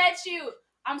already met you.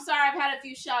 I'm sorry, I've had a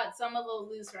few shots, so I'm a little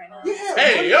loose right now. Yeah,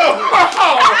 Hey, yo.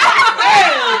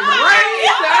 Hey, rain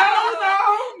down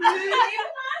on me.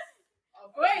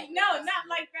 Wait, no, not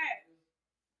like that.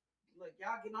 Look,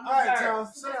 y'all getting on All right, his Tal,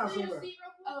 nerves. sit down somewhere.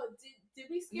 Oh, did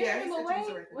we scare Yeah, him he said away? you was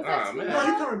already- Was Aw, that man. too No, you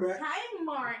loud? coming back. Hi,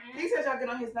 Martin. He said y'all get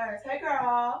on his nerves. Hey,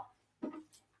 girl.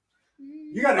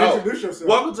 You gotta Oh, introduce yourself.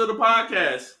 Welcome to the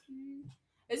podcast.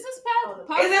 Is this Is it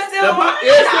podcast? still The on?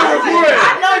 it's still recording.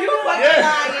 I know you fucking Yeah.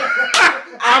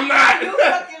 lying. I'm not. You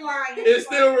fucking lying. It's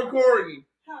still recording.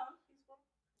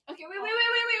 Okay, wait.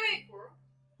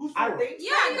 Who's I for? think so.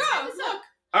 Yeah, go. This up.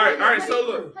 All right. So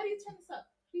look. How do you turn this up?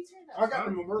 How do you turn it I up? got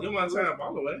them in work. You want to turn up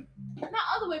all the way? Not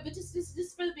all the way, but just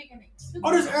for the beginning. Just for the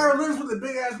Oh, this beginning. Aaron Lynch with the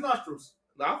big ass nostrils.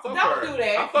 No, I fuck Don't her. do I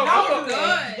that. fuck Don't her. do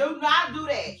that. Do not do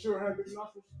that. Sure have big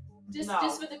nostrils.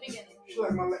 Just for the beginning. She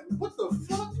like my leg. What the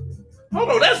fuck? Hold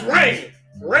on, that's Rain.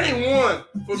 Rain won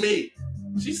for me.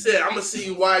 She said, I'm going to see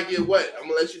you why I get wet. I'm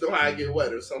going to let you know how I get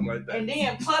wet or something like that. And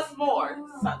then plus more.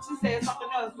 So she said something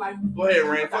else like Go ahead,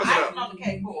 Rain. the Fuck it icing up. on the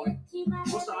cake for it.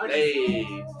 What's the ice? Hey.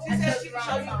 She said she can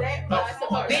show you that. I said, plus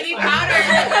put baby more. powder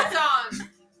in the song.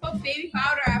 Put baby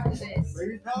powder after this.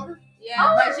 Baby powder?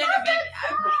 Yeah, by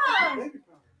Genevieve. Baby powder.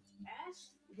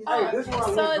 Hey, this one I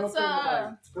So live. it's,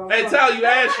 Hey, tell you I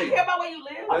ashy. don't care about where you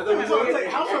live. I thought we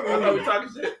How talking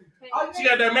fucking shit. Oh, She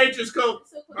got that Matrix coat.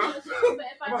 So cool. But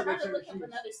if I I'm about try to to check look the up shoes.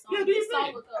 another song, Yeah, do this your song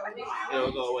thing. will go away.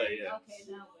 It'll go away, yeah. Okay,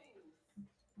 now wait.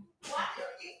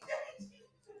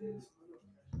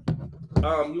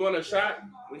 You want a shot?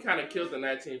 We kind of killed the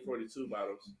 1942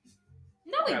 bottles.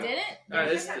 No, we Kinda. didn't.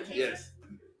 Yes.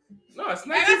 No, it's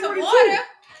I got some 1942. water.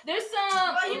 There's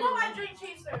some. But you know I drink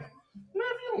chaser. Man,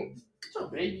 if you don't, it's your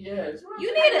baby ass. You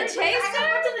need a I chaser.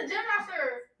 gotta go to the gym after.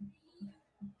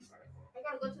 I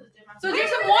gotta go to the gym after. So drink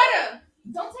some water.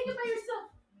 Don't take it by yourself.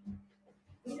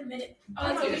 Wait a minute. Oh, Oh,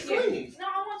 It's it's over here. clean. No, I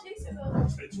want chaser though.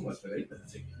 Say too much for that. You better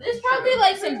take it. There's probably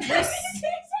like some juice.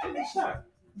 Take the shot.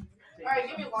 Alright,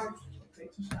 give me water.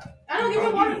 Take the shot. I don't give me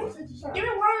I'll water. give you one. Take the shot. Give me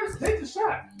water. Take the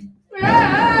shot.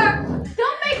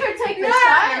 Don't make her take the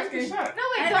shot. Take the shot. No,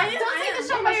 wait, I don't take the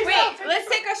shot by Wait, yourself. let's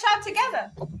take a shot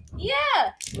together.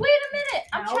 Yeah. Wait a minute.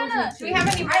 I'm trying to. Do we have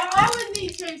any more? I always need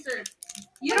chaser.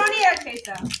 You don't need a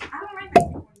chaser. I don't like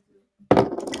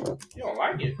 1942. You don't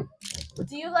like it.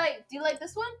 Do you like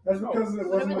this one? That's because it wasn't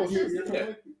Whatever over this here. is.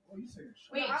 Yeah. Oh, you said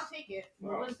Wait, I'll take it.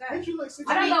 Wow. What's that? Ain't you like 6?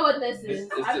 I don't know what this is.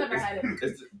 It's I've the- never had it.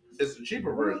 It's the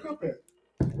cheaper Where version. the cup at?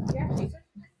 Yeah, chaser.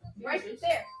 Right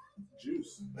there.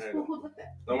 Juice. There you go. Who licked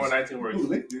that? No more 19 Who words.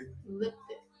 licked it? Licked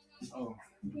it. Oh,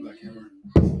 Black Hammer.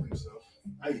 Himself.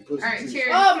 I eat pussy. All right, too. cheers.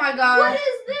 Oh my god. What is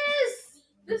this?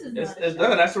 This is not a It's shot.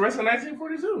 done. That's the rest of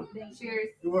 1942. Cheers.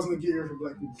 It wasn't a good year for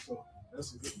black people, so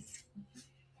that's a good one.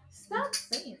 Stop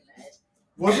saying that.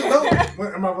 Was it though?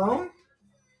 What, am I wrong?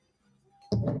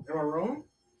 Am I wrong?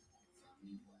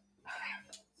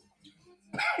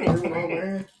 Everyone hold my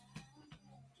hand.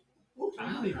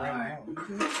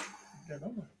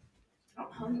 I'm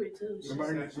hungry too.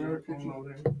 Somebody next to her picture.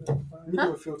 Let me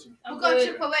do a filter. Who got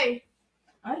Chick-fil-A?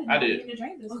 I did. You need to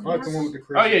drink this. I like the one with the Oh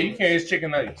crazy. yeah, you can. It's chicken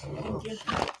nuggets.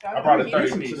 I brought brought a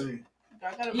 30 piece. Today.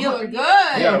 You look good.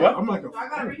 Yeah, what? I'm like a I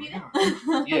gotta read it.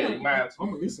 Yeah, you might have to.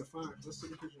 I'm at least a 5. Let's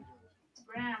take a picture.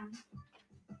 Graham.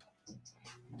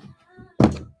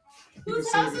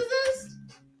 Whose house is this?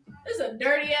 This is a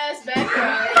dirty ass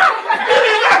backyard.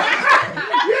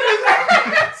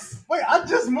 Wait, I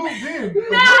just moved in. No.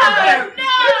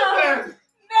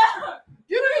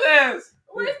 Give me this.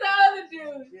 Where's the other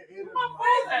dude? Yeah, it is.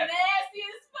 It's nasty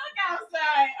as fuck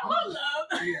outside. Hold up.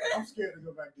 Yeah, I'm scared to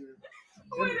go back there.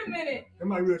 Wait a minute. It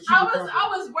might be a I chupacabra.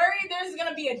 was worried there's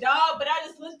gonna be a dog, but I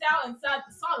just looked out and saw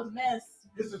the mess.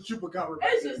 It's a chupacabra. back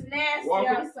It's there. just nasty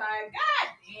Welcome. outside. God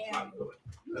damn.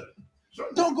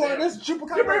 Don't go in. There's a chupacabra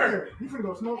Come here. there. You finna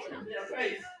go smoke.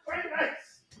 Very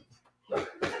nice.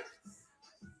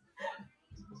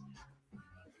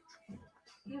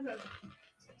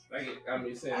 I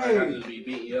mean, saying like I just be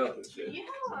beating you up and shit. Yeah.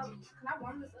 Can I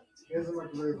warm this up? It's a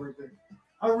microwave right there.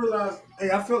 I realized,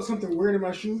 hey, I felt something weird in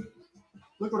my shoe.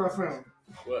 Look what I found.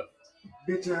 What?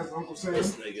 Bitch ass Uncle Sam.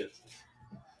 This nigga.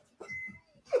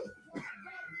 I'm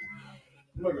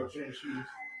not gonna change shoes.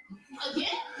 Again?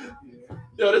 Yeah.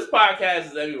 Yo, this podcast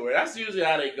is everywhere. That's usually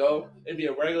how they go. It'd be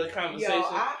a regular conversation. Yo,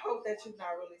 I hope that you're not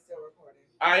really still recording.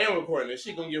 I am recording it.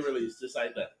 She gonna get released just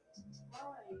like that.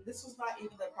 This was not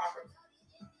even the proper.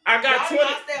 I got Y'all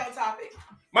 20. not stay on topic.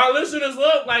 My listeners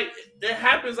look like it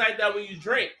happens like that when you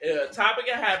drink. A topic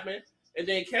will happen and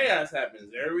then chaos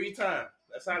happens every time.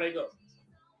 That's how they go.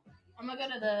 I'm gonna go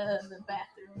to the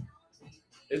bathroom.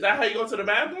 Is that how you go to the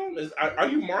bathroom? Are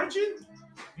you marching?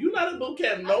 You not a boot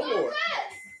camp no I'm going more.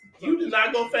 fast. You did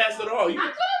not go fast at all. I'm going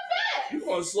fast. You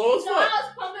going slow as No, I fuck.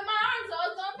 was pumping my arms, so I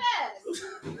was going fast.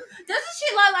 Doesn't she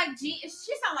look like Gina?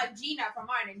 She sound like Gina from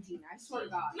Martin and Gina. I swear to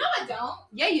God. No, I don't.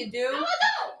 Yeah, you do. No, I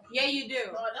don't. Yeah, you do.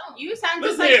 No, I don't. You sound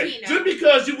just Listen like here, Gina. just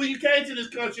because when you came to this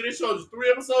country, they showed you 3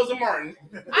 episodes of Martin.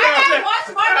 I have watched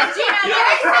Martin and Gina. Like,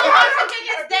 I still watch it to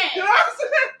this day. You know what I'm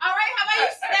saying? All right, how about you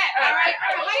step? All right,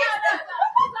 how about you step?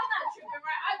 I'm not tripping,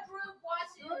 right? I grew up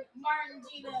watching Martin and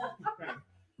Gina.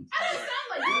 I don't sound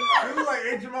like You you. look like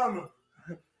Aunt Jemima.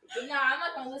 Nah, I'm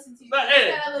not gonna listen to you. No, You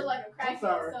hey. said I look like a crackhead,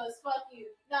 sorry. so it's fuck you.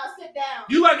 No, sit down.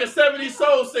 You like a 70s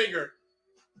soul singer.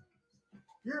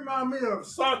 You remind me of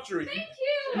Sultry. Thank you.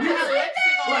 Nina- I like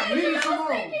that. like Nina I was Simone.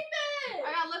 thinking that. I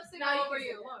got lipstick No, all you over can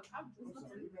you. sit. Look.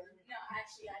 No,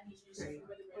 actually, I need you to sit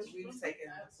really, really We was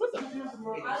taking. What the? I was just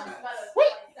about to.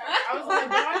 What? I was like,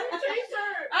 why are you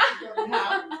chaser?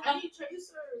 I need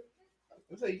chaser.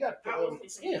 You got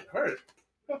skin hurt.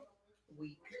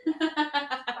 Week.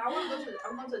 I want to go to.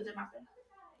 I'm going to the gym after.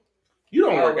 You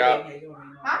don't work out.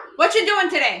 What you doing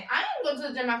today? I ain't going to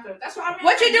the gym after. That's what I'm.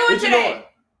 What you doing What you today?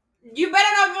 doing? You better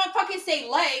not fucking say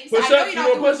legs. Push I know ups? you You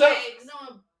don't want do push ups? legs. No,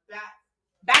 back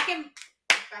Back and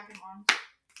and arms.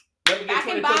 Let me get Back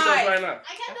 20 and push-ups by. right now.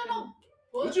 I can't do no.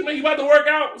 What you mean? You about to work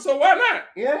out? So why not?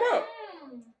 Warm up.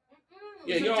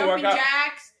 Yeah, you don't work jumping out.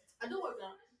 jacks. I do work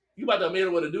out. You about to meet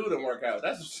her with a dude and work out.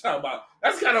 That's what you're talking about.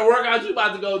 That's the kind of workout you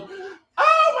about to go,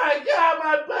 oh my God,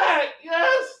 my back,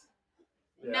 yes.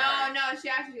 No, she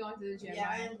actually going to the gym. Yeah,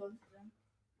 I am going to the gym.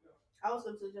 I was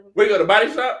going to the gym. We go to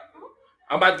Body Shop?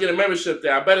 I'm about to get a membership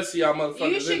there. I better see y'all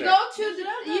motherfuckers You should in go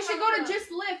there. you should go to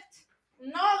Just Lift.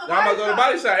 No, I'm gonna go to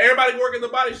Body Shop. Everybody work in the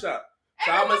Body Shop.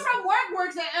 So Everyone from work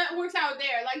works out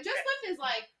there. Like Just Lift is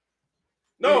like.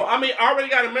 No, I mean I already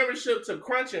got a membership to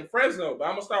Crunch in Fresno, but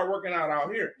I'm gonna start working out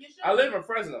out here. I live in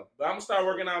Fresno, but I'm gonna start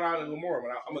working out in Lemoore.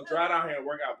 I'm gonna drive out here and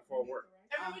work out before work.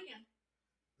 Every weekend.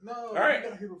 No, all right.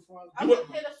 I'm going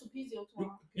to hit up Supizio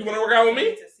tomorrow. You want to work out with me?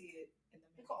 We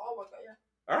can all work out,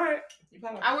 yeah. All right.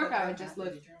 I work out at Just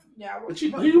Lift. Yeah, I work out.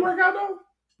 Do you work out though?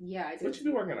 Yeah, I do. What you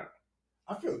be working out?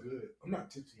 I feel good. I'm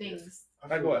not tipsy. Things.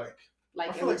 Like what? Like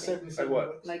I feel like everything. 77 Like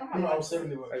what? bucks. Like I was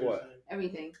 70 bucks. Like what?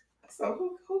 Everything. So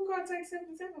who car takes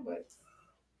 77 bucks?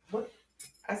 What?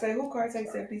 I say who car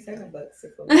takes 77 bucks?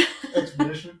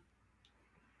 Expedition.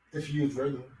 If you use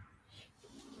regular.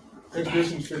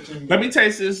 Expedition 15. Let me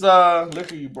taste this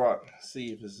liquor you brought.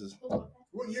 See if this is.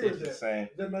 What year is that? Same. Is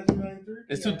that 1993?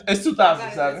 It's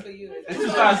 2007. It's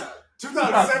 2000.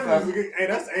 2007 is good. Hey,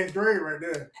 that's 8th grade right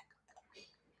there.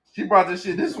 She brought this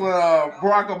shit. This one,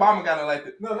 Barack Obama got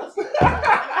elected. No, that's. I'm going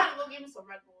to go give me some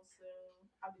Red Bulls.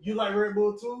 You like Red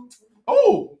Bull too?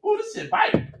 Oh, this shit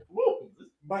bite. Woo.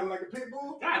 Bite like a pit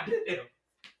bull? God damn.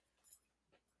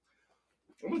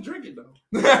 I'm gonna drink it though.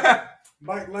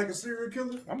 Bite like a serial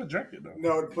killer? I'm gonna drink it though.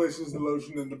 No, it places the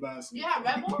lotion in the basket. You have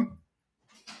Red Bull?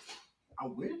 I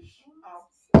wish.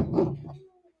 Oh.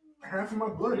 Half of my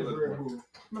blood is Red Bull.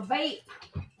 My vape.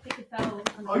 Take it though.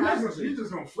 Oh, you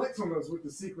just gonna flex on us with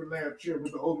the secret lab chair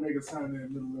with the Omega sign in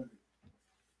the middle of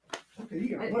it. Okay, you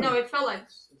got money. No, it felt like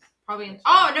probably.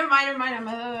 Oh, never mind.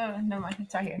 Never mind.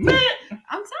 It's right here. Man. I'm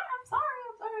sorry.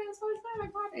 I'm so excited. My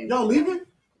body. Y'all leaving?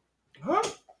 Huh?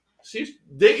 She's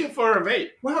digging for her vape.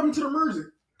 What happened to the music?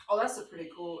 Oh, that's a pretty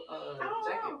cool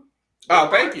jacket. Oh,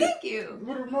 thank you. Thank you.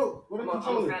 What the remote? What I'm the a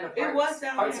controller? fan of It was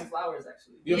down hearts there. and flowers,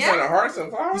 actually. You're a Yeah. fan of hearts and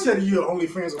You flowers? said you're only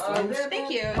fans of flowers?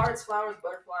 Thank you. Hearts, flowers,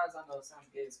 butterflies. I know it sounds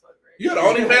gay as fuck, right? You're the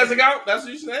only fans account? That's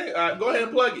what you saying? Go ahead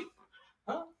and plug it.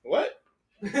 Huh? What?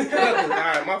 All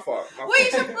right, my fault. Well, you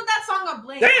should put that song on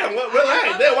Blink. Damn, what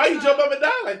relax. Damn, why you jump up and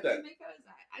down like that? Because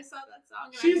I saw that song.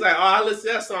 and She's like, oh, I listen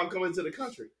to that song coming to the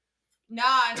country. Nah,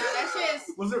 that shit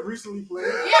is. Was it recently played?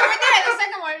 Yeah, right there. The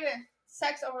second one. Yeah.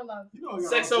 Sex over love. You know, y'all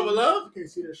Sex don't over see- love? You can't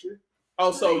see that shit.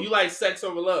 Oh, so you like sex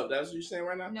over love? That's what you're saying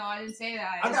right now? No, I didn't say that.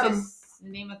 I It's gotta- just the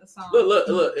name of the song.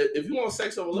 Look. If you want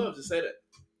sex over love, just say that.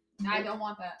 I don't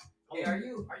want that. Hey, are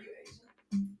you Asian?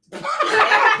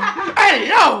 Hey,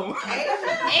 yo!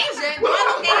 Asian? Look,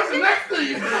 I'm I'm Asian. next to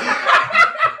you.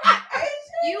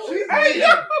 You. Hey, yo!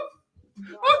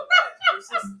 No, it's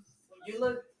just you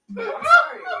look. I'm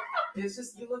sorry. It's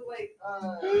just you look like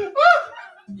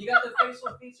you got the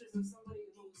facial features of somebody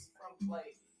who's from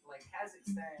like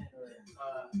Kazakhstan or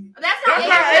That's That's not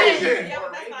not Asian. Asian. Yeah,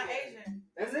 but that's not Asian.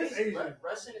 That is Asian.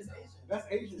 Russian is Asian. That's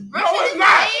Asian. No, Russian it's is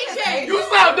not. Asian. You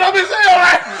sound dumb as hell,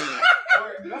 right?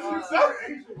 Or, That's what you said.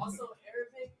 Asian. also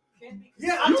Arabic can be.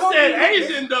 Yeah, I You told said you.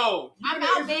 Asian though. I'm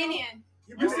Albanian.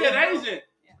 You said Asian.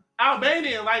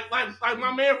 Albanian, like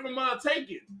my man from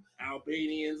Taken.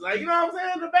 Albanians, like you know what I'm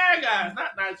saying? The bad guys,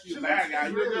 not you, She bad looks guy.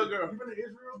 You a Israeli. good girl. You been to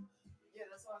Israel? Yeah,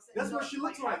 that's what I'm saying. That's what she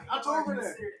looks like. I told her that.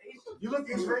 Considered Asian. You look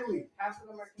Israeli. Half of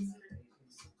them are considered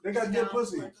Asians. They got good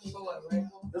pussy. So what, right?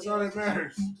 That's all that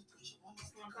matters.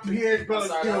 BH I'm Bella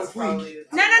sorry, still that's fleek. probably No,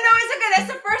 it's okay.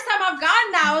 That's the first time I've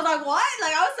gotten that. I was like, what?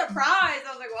 Like, I was surprised. I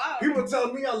was like, wow. People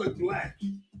tell me I look black.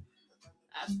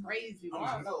 That's crazy.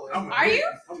 Wow. I'm a Are nigga. you?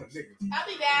 I'm a nigga. I'll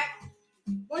be back.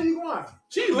 Where you going?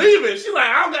 She leaving. She like,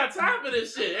 I don't got time for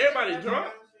this shit. Everybody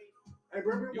drunk. Hey,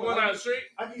 bro, You went down the street?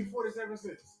 I give you 47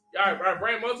 cents. All right,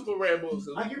 bring multiple Red Bulls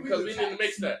I give you because the we need to tax.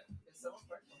 mix that. It's so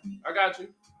I got you.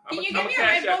 Can you I'm give me a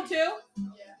cash Red out. Bull too?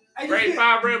 I Bring get,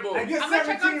 5 Red Bulls. I get I'm gonna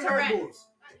check 17 on Red Tourette. Bulls.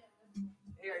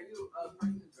 Hey, are you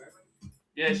parking the driveway?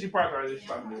 Yeah, she parked right there. She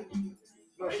parked there.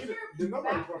 No, she did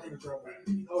nobody fucking the driveway.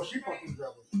 Oh, she fucking the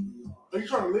driveway. Are you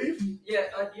trying to leave? Yeah,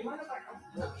 you mind if I come?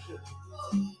 Oh, shit.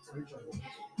 Are you trying to leave?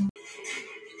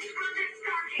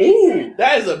 Ooh,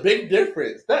 that is a big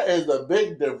difference. That is a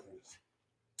big difference.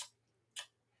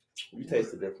 You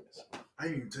taste the difference. I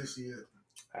ain't even tasted it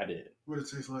yet. I did. What it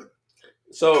tastes like?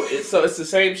 So it's the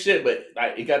same shit, but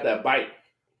like it got that bite.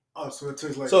 Oh, so it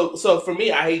tastes like. So for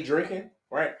me, I hate drinking,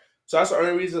 right? So that's the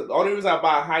only reason. The only reason I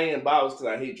buy high end bottles because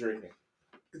I hate drinking.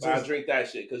 it But I tastes, drink that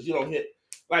shit because you don't hit.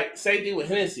 Like same thing with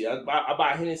Hennessy. I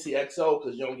buy Hennessy XO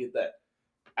because you don't get that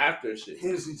after shit.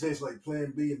 Hennessy tastes like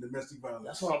Plan B and domestic violence.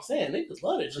 That's what I'm saying. Niggas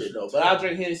love that shit though. But I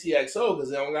drink Hennessy XO because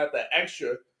they don't got that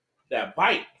extra that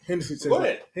bite. Hennessy tastes Go like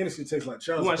ahead. Hennessy tastes like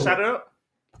child You want to support. shout it up?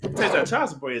 Taste that child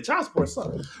support. Yeah, child support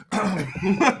sucks.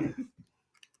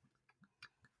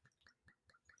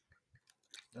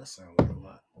 That sounds like a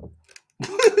lot.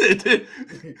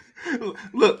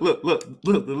 look.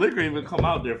 The liquor even come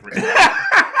out different. That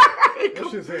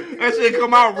That shit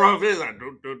come out rough. It's like,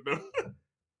 do.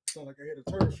 Sound like I hit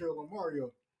a turtle shell on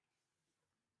Mario.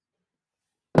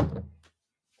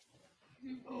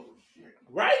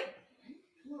 Right?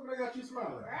 Look, I got you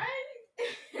smiling. Right?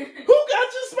 Who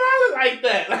got you smiling like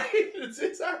that? Like,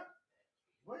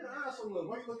 Why your eyes so low?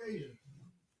 Why you look Asian?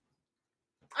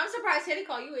 I'm surprised Teddy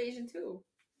called you Asian too.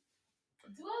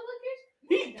 Do I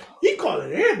look Asian? he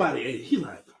calling everybody Asian.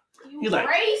 He like,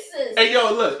 racist. hey,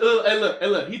 yo,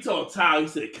 look. He told Ty, he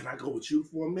said, can I go with you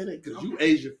for a minute? Because you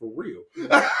Asian for real.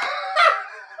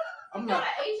 I'm You not. got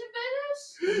an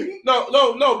Asian fetish?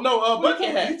 No, Bucket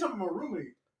He Hat. talking about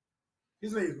roommate.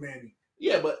 His name is Manny.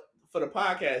 Yeah, but for the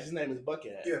podcast, his name is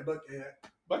Bucket Hat. Yeah, bucket hat.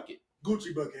 Bucket.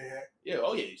 Gucci bucket hat. Yeah,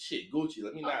 oh yeah, shit, Gucci.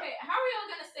 Let me not. Okay, how are y'all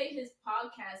gonna say his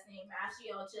podcast name after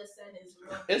y'all just said his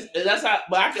real name? That's how,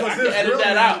 but I can his edit real that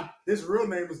name, out. His real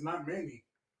name is not Manny.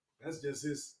 That's just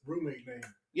his roommate name.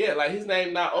 Yeah, like his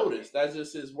name not Otis. That's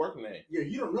just his work name. Yeah,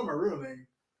 you don't know my real name.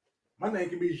 My name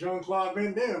can be Jean-Claude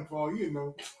Van Damme for all you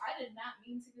know. I did not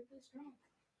mean to get this drunk.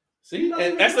 See, No,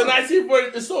 and no, that's no. the nice thing for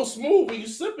it. It's so smooth when you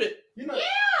sip it. You know.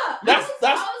 Yeah, That's-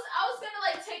 I was gonna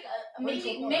like take a What are you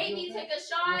talking about? maybe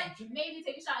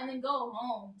take a shot, and then go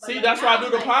home. But See, like, that's why I now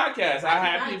do the I'm like, podcast. I I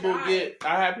have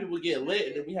cannot people get lit,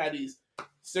 and then we had these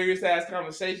serious ass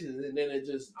conversations, and then it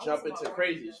just jump into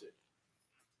crazy shit.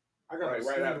 I got Right, a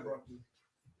right right after.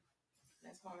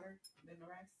 That's harder than the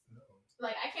rest.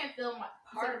 Like I can't feel my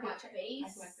part of my I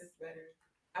face. feel like this better.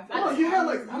 I feel Oh, like you had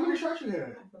like how many shots you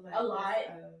had? I feel like A lot.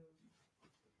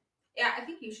 Yeah, I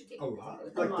think you should take A lot?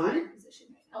 a Like lot 3? position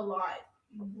right now. A lot,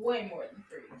 way more than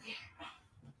 3.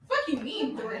 Fuck you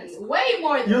mean 3? Way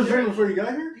more than You was 3. drinking before you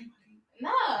got here? Nah,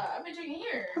 I've been drinking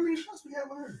here. How many shots we had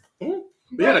with her?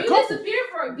 We Bro, had a you couple. disappeared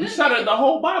for a We good shot minute. at the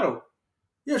whole bottle.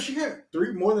 Yeah, she had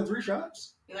more than 3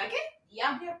 shots. You like it?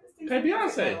 Yeah. Hey,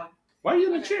 Beyonce. Why are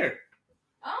you in the chair?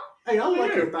 Hey, I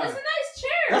like your That's a thigh. nice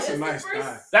chair. That's a This is nice the first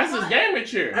thigh. That's his time. gaming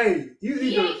chair. Hey, you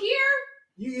He either ain't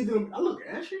here. I look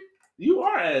ashy. You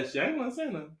are ashy. I ain't gonna say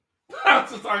nothing. I'm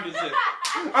just talking shit.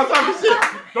 I'm talking shit.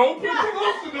 Don't put the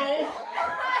lotion on.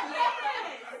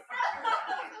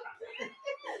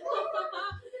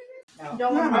 Don't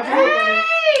Nah, want my my fault.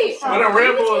 Hey! Where the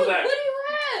Red Bulls at? What do you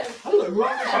have? I look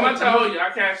wrong. How much I owe you? I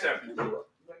cash out you.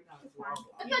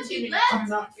 I thought you I'm left.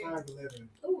 not 5'11".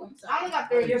 Ooh, I'm I sorry. only got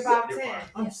 3. You're 5'10".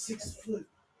 I'm 6 foot.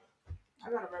 I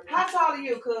gotta remember. How tall are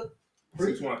you, Cook?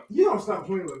 6'1". You don't stop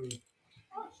playing with me.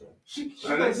 She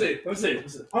Let's see.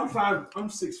 I'm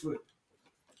 6 foot.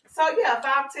 So yeah,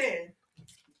 5'10".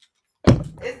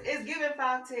 It's giving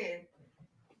 5'10".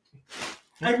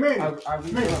 Hey man, No.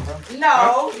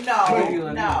 how tall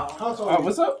are you?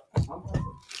 What's up?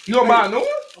 You gonna buy a new one?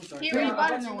 I'm sorry. He already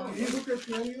bought a new one. You look at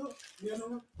you, you look- you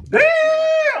know Damn. Okay.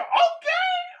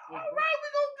 All right. We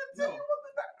gonna continue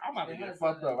with the. I'm about to get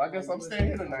fucked up. I guess I'm staying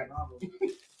here tonight.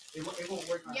 It won't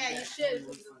work. Yeah, you should.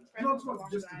 No, I'm talking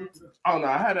just to look it up. Oh no,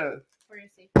 I had a For your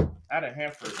safety.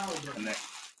 Hanford connect.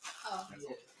 Oh.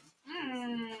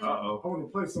 Uh oh. I want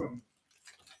to play something.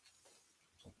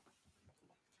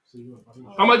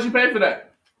 How much you pay for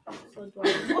that?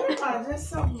 What am I? Just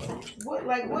some. What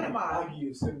am I'll I? give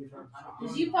you 75.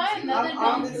 Did you buy another I'm Don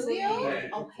honestly- Julio?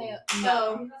 Oh hell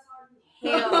no.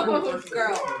 Hell,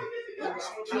 Girl.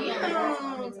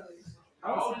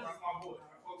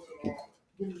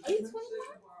 Are you 21?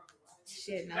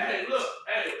 Shit, no. Hey, look.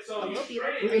 Hey, so you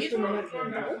straight? Are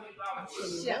you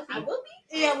Shit, I will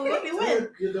be. Yeah, we will be when?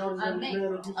 Your daughter's gonna be May.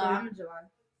 mad at you. I'm in July.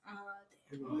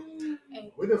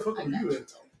 Where the fuck I are you got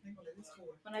at?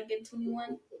 When I get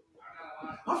 21.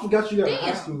 I forgot you got a high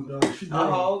Damn. school dog. She A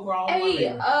grown. whole grown Hey,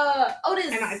 woman.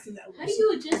 Otis, how do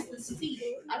you adjust the seat?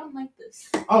 I don't like this.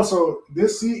 Oh, so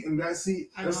this seat and that seat,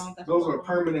 I that's, know, that's those what are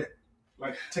permanent,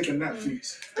 like taking nap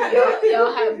seats.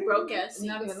 Y'all have broke ass seats.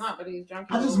 Not even not, but he's drunk.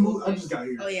 I just moved. I just got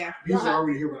here. Oh yeah. These are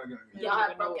already here when I got here. Y'all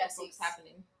have broke ass seats.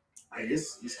 happening. Hey,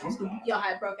 it's comfortable. Y'all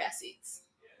have broke ass seats.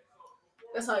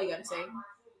 That's all you gotta say.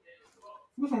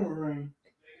 What's wrong with rain?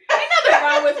 Ain't nothing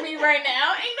wrong with me right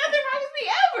now. Ain't nothing wrong with me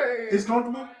ever. It's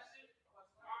comfortable.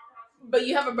 But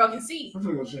you have a broken seat. I'm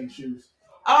gonna go change shoes.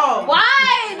 Oh,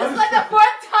 Why? This is like the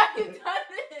 4th time you've done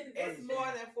this. it's more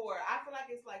than 4. I feel like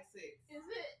it's like 6. Is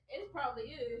it? It probably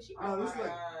is. She Oh, probably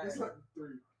it's like 3.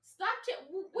 Stop.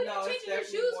 What No, are you it's changing your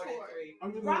definitely shoes more than for? 3.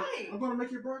 I'm just Right. Gonna, I'm gonna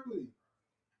make it broccoli.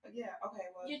 Yeah. Okay.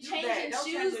 Well, You're do changing that. Don't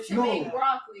change shoes your to No. make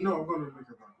broccoli. No, I'm gonna make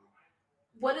it broccoli.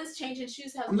 What does changing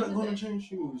shoes have I'm to not do going with to it? change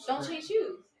shoes. Don't change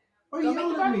shoes. Why are you Don't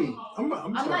make yelling at the me? I'm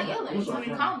I'm not yelling. I'm sorry.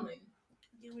 calmly.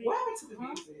 What happened to the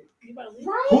music? You better leave.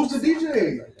 Who's the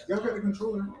DJ? Y'all got the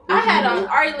controller. I had on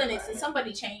Ari Lennox and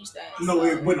somebody changed that. No, so.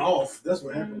 it went off. That's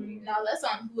what happened. No, that's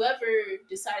on whoever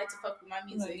decided to fuck with my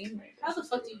music. How the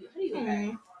fuck do you? How do you do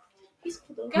that? He's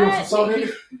cool. You want some salt in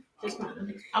it?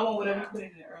 I want whatever you put in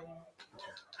it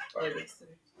earlier. Or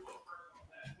yesterday.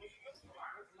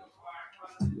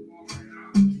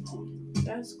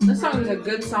 This song is a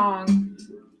good song.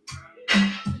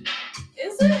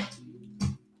 Is it?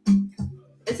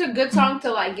 It's a good song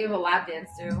to like give a lap dance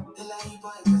to.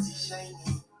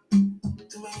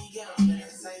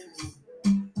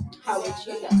 How would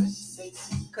you know?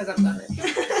 Cause I've done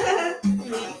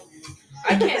it.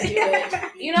 I can't do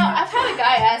it. You know, I've had a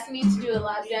guy ask me to do a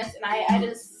lap dance, and I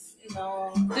just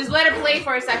Just let it play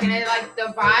for a second. And like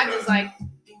the vibe is like.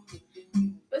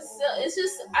 But still, it's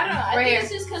just I don't know. I think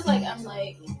it's just because like I'm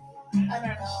like I don't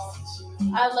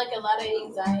know. I have like a lot of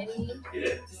anxiety.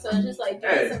 Yeah. So it's just like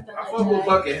doing Hey, something I like fuck with that.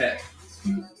 Bucket Hat.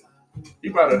 He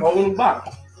brought a whole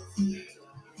box.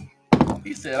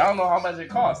 He said, I don't know how much it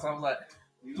costs. I'm like,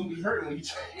 you're going to be hurting when you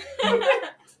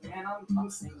Man, I'm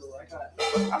single.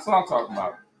 That's what I'm talking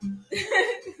about.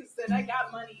 Said I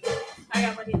got money. I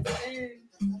got money to spend.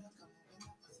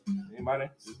 Anybody?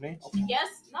 Just me? Okay. Yes.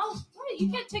 No. Wait,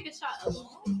 you can't take a shot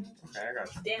alone. Okay, I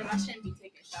got you. Damn, I shouldn't be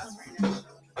taking shots right now.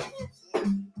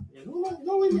 Yeah,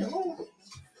 don't leave me alone.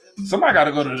 Somebody got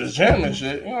to go to the gym and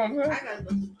shit. You know what I'm saying? I gotta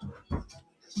go.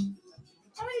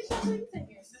 How many shots are you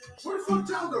taking? Where the fuck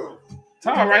y'all go?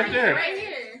 Tom right there. Right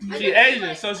here. She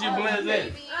Asian, so she blends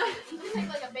in. You can take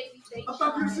like a baby stage I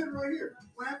thought you were shot. sitting right here.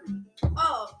 What happened?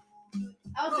 Oh.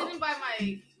 I was sitting by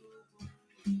my.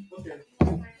 Okay.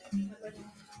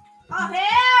 Oh,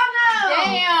 hell no!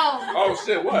 Damn! Oh,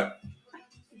 shit, what?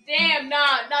 Damn,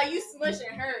 nah, you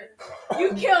smushing her.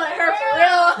 You killing her for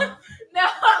real. No.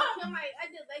 I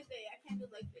did leg day. I can't do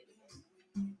leg day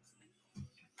again.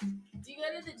 Do you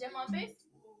go to the gym on base?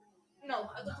 No,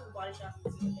 I go to the body shop.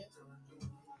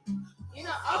 You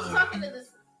know, I was talking to this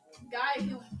guy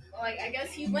who, like, I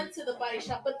guess he went to the body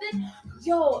shop, but then,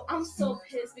 yo, I'm so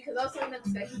pissed because I was talking to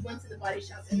this guy who went to the body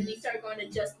shop and then he started going to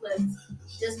Just Lips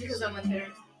just because I went there.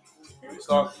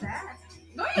 Stop.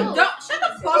 No, you don't. Shut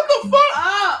the fuck What the fuck?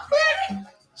 up. Man,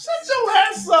 shut your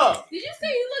ass up. Did you say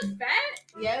you look fat?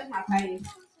 Yeah, it's my face.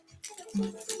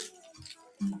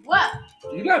 What?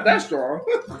 You're not that strong.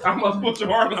 I must put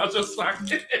your arm out your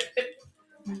socket.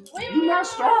 Wait, You're not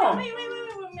strong. Wait,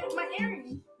 my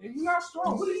earring. You're not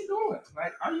strong. What are you doing?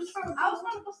 Like, are you trying to? I was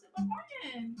trying to go sit my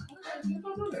morning.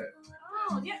 Don't do that.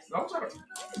 Oh, yes. Don't try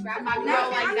to. Grab my girl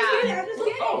like that.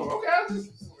 Oh, okay.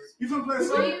 You finna play a What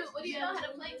song? do you know how to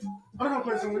play? I know how to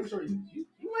play a song. Let me show you.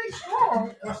 You ain't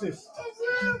strong. Watch this.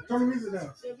 Turn the music down.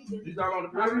 You not on the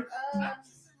pattern?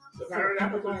 The pattern Oh,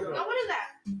 what is that?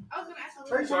 I was gonna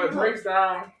ask you. So it breaks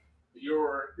down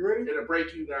your. You ready? It'll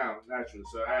break you down naturally.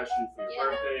 So I ask you for your Yeah.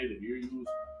 birthday, the year you was,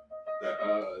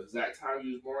 the exact time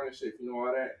you was born and shit. If you know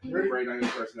all that, Ready? it'll break down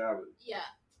your personality. Yeah.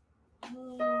 So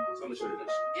let me show you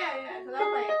this. Yeah. Because I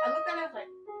was like, I looked at it, I was like,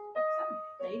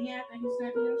 Dating app that he's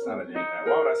snapping It's not a date now.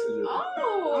 Why would I send you?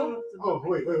 oh. Oh,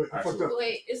 wait. I fucked up.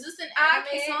 Wait, is this an I anime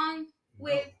can't- song?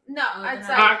 Wait, no, it's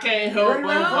I like can't help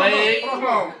but Hold on, play. hold Come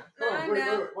on. on. Hold on,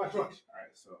 wait. Watch. All right,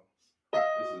 so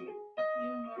this is You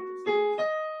don't know what this is.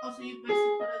 Oh, so you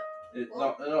basically put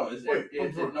up. it. Wait,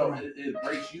 I'm drunk, come on. It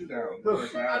breaks you down. Look. I'm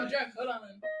Personality. drunk. Hold on.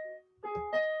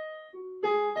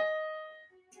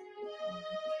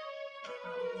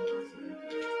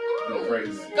 It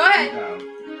breaks Go ahead. you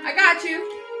down. I got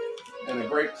you. And it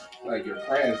breaks like your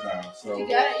friends down. So You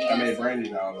got it? You I got made it? Brandy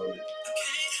download it.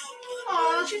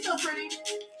 Oh, she's so pretty.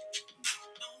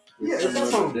 Yeah, It's it's a that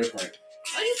little song. different.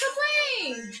 Are you still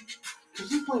playing?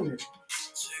 She's playing it.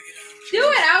 Do it.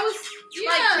 I was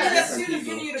Yeah. Different She was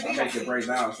people, giving you the I make it break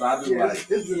down. So I do Yeah, like.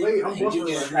 it's delayed. I'm And you buffering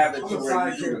can right have now. it I'm to a where side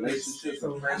you do character. relationships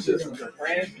So, and friendships with your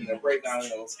friends, and then break down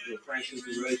your friendships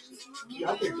and relationships.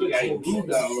 Yeah, I think So you got your blue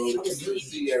download. You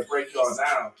see it break y'all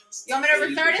down. You want me to So you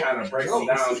restart it? kind of break them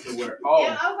No. down to where Yeah, oh,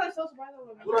 I was like so surprised.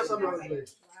 What else I'm gonna play?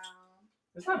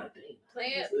 it's not a thing. Play it.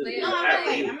 It's- Play it's it. No, an I app.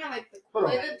 meant like the. Hold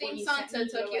Play on. the theme song to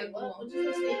Tokyo Ghoul.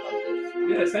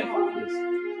 Yeah, same focus.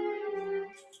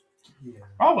 Yeah.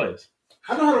 Always.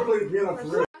 I know how to play the piano for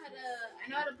real. I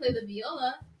know how to play the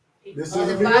viola, This is the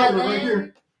the piano right violin,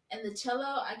 here. and the cello.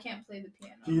 I can't play the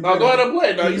piano. Can you No, play go ahead that? and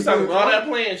play. No, you talking about all that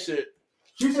playing shit.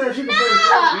 She said she can play the No,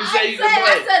 piano. You say you can I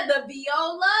play. said the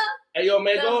viola, Hey, yo,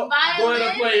 man, the go violin,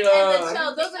 ahead and play. and the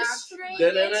cello. Those are string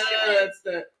instruments. That's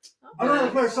that. I know how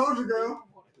to play Soldier Girl.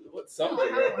 What subject?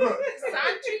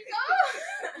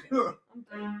 Look,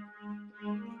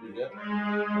 You good?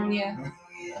 Yeah.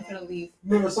 I'm gonna leave.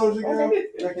 remember Soldier Girl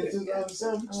back in 2007?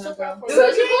 Soldier Do Boy?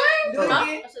 it Huh?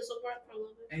 again. I said Soldier Boy for a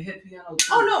little bit. And hit piano.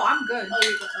 Oh no, I'm good. Oh,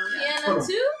 you got Hold piano on.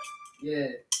 too? Yeah.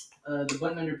 The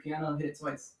button under piano hit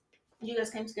twice. You guys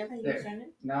came together. You There. guys learned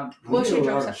it. Now. What's your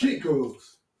drum set? Cheat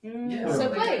codes. Yeah. So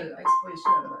I play. play shit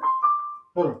out of that.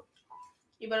 Hold on.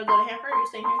 You better go to Hanford. You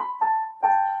stay here.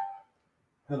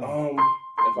 Hold on.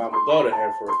 If I'm gonna go to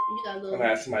Hereford, You got a I'm little. gonna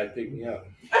have somebody pick me up.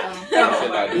 Oh.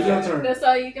 Should I do It's your that? turn. That's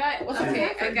all you got? What's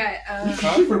Okay, okay? I got Huh?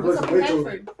 She finna play what's some up with Beethoven.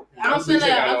 Hanford? I'm You think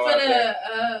I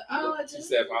know finna. She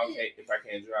said if I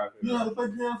can't drive, You know how to play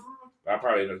piano for real? I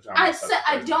probably don't drive. I said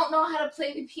I don't know how to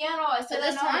play the piano. I said I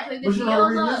know how to play the But you know how to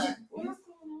read viola. music?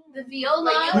 The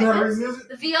viola. You know how to read music?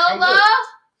 The viola.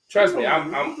 Trust me, I'm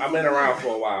been around for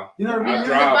a while. You know how to I read The music?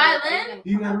 drive. violin.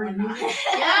 You know how to read music?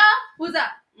 Yeah. Who's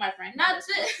that? My friend. Not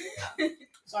it.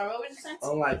 Sorry, what was you saying?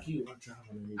 Unlike you, I'm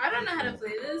driving. I don't know how to play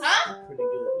this. Huh? Pretty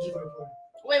good. You finna play.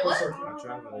 Wait, what? Sorry. I'm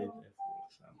driving.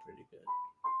 I'm pretty good.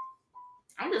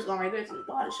 I'm just going right there to the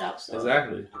body shop. So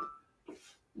Exactly.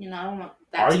 you know, I don't want.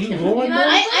 Are you going? know, there?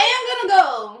 I am gonna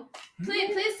go. Play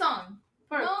a song.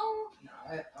 No. No,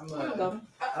 I'm gonna go.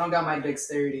 I don't got my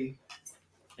dexterity.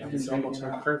 And it's almost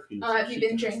her curfew. Oh, have you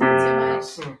been drinking too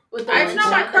much? With the It's not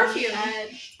my one shot curfew. that you had?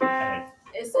 Hey,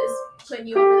 It's putting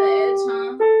you over the edge,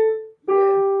 huh?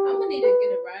 I'm gonna need to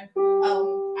get a ride home.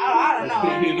 Oh, I don't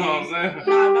know. you know what I'm saying?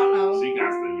 No, I don't know. She got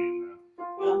to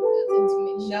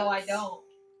be No, I don't.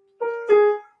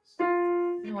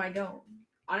 No, I don't.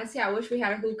 Honestly, I wish we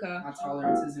had a hookah. My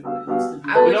tolerance isn't what it used to be.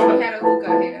 I wish know what? we had a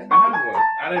hookah here. I have one.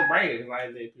 I didn't bring it because I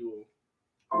didn't think people.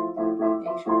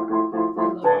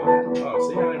 Oh,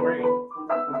 see, I didn't bring it.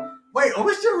 Wait, are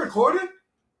we still recording?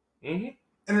 Mm-hmm.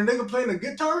 And the nigga playing the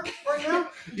guitar right now?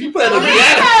 You play the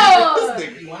Wow. piano. This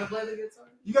nigga. You want to play the guitar?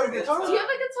 You got a guitar? Do you have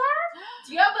a guitar?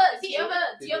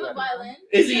 Do you have a violin?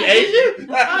 Is he Asian? Is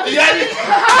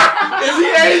he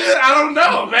Asian? I don't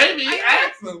know. Maybe.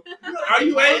 Ask him. Are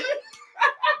you Asian?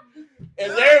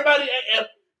 Is everybody?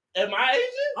 Am I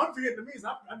Asian? I'm Vietnamese.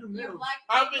 I do You're nails.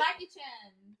 Blackie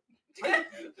Chan.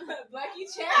 Blackie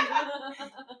Chan.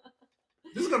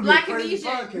 This is gonna be Black a crazy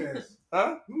Indonesian. podcast.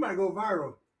 Huh? We might go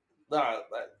viral. Nah,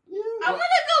 like, I want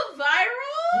to go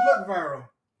viral. You look viral.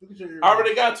 Look at your ear. I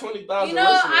already got 20,000 You know,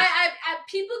 listeners. I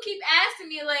people keep asking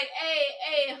me like,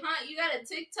 hey, Hunt, you got a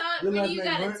TikTok? Your When last you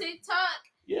name got a Hunt? TikTok?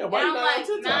 Yeah, And why you I'm not like, on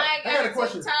TikTok? nah, I I got got a a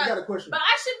question. TikTok. I got a question. But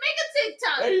I should make a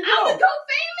TikTok. There you I go. would go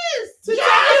famous. TikTok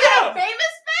Yeah, it I got up. a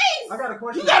famous face. I got a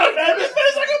question. You got a famous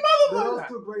face like a Do those motherfucker.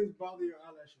 two braids bother your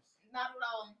eyelashes? Not at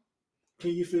all.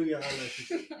 Can you feel your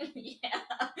eyelashes?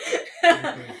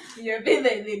 Yeah. Your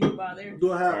they do bother.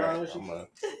 Do I have Alright, eyelashes?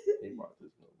 he brought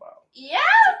this new bottle. Yeah.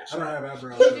 I don't have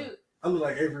eyebrows. Dude. I look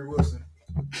like Avery Wilson.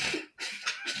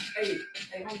 Hey,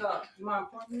 hold up. You mind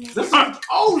pouring me? This is,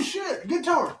 oh shit,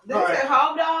 guitar. They All right. say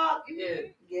home dog. Yeah.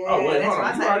 Yeah, Oh, wait, that's hold on.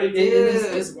 what You I already say.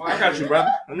 did It's I got you, brother.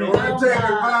 Let me You wanna take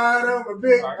a ride on a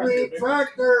big big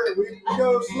tractor? We can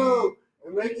go slow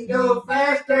and make it go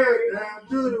faster. Down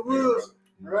through the woods,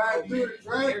 right through the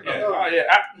tractor. Yeah. Oh,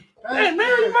 yeah. Hey, man,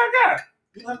 you my guy.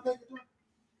 You know how to play guitar?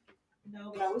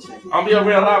 No, but I wish I did. I'll be over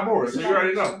here a lot more, so you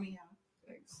already know.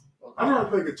 Thanks. I know how to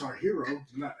play Guitar Hero.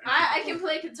 Not I can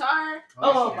play guitar.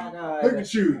 Oh my god. Look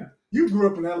at you. You grew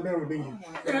up in Alabama, didn't you?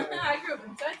 Oh my God. I grew up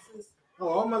in Texas. Oh,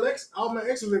 all my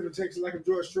exes live in Texas, like in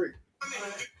George Strait.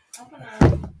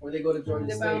 Or they go to Georgia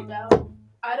They're State. bound out.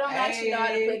 I don't actually know how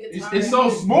to play It's, guitar. it's so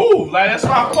smooth. Like, that's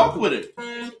why I fuck with it.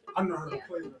 I know how to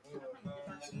play it.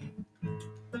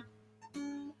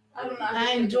 I don't know. How to I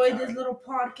play enjoyed guitar. this little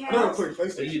I know how to podcast. play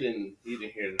So PlayStation. you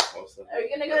didn't hear the most of it. Are you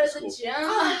gonna go to the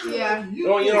gym? Yeah.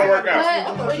 No, you don't work out. I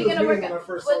thought What are you was gonna work mean when out? I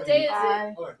first What saw day you. is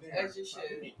it? Oh, damn. As you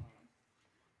should.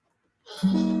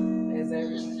 As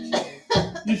everyone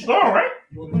should. You strong, right?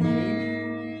 You want to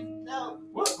mean? No.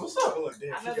 What's up? I'm like,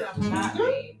 damn, I she know got that I'm not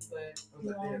made, but I'm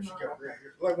like, damn, she got red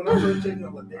hair. Like when I first checked,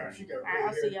 I'm like, damn, she got Alright, red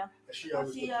I'll see hair. ya. And she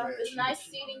always see looked ya. bad. It's She- nice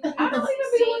seeing I don't think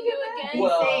I'll be seeing looking you back. again.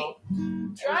 Well,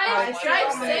 Drive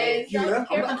safe. You Drive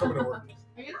left? I'm careful. not coming to work.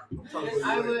 Are you not? I'm probably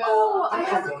I late. will. Oh, I I'm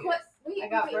have a coming. question. Wait, I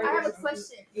got I have a burgers.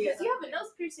 question. Yeah. Do you have a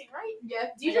nose piercing, right? Yeah.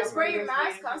 Do you I got just wear your burgers mask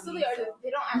waiting for constantly, me, or so- they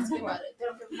don't ask you about it? They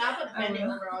don't care. Not for the pandemic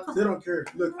overall. They don't care.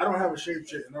 Look, I don't have a shave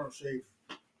shit and I don't shave.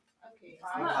 Okay.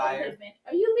 I'm I'm a not liar. a husband.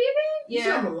 Are you leaving? You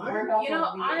said I'm a liar? Work out You for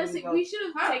know, me, honestly, you both. we should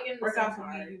have taken the Work out for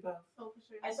same me, card. you both.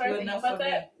 I started Good thinking enough about for me.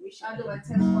 that. We should. I'll do like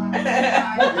 10 squats.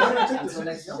 Yeah, I didn't take this. Until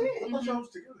next I time. thought y'all was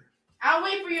together. I'll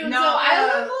wait for you No, until I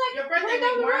your live birthday right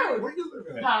down the week, road. Where you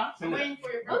live at? Huh? I'm waiting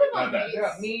for your I live birthday. on Monday.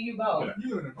 Girl, me and you both.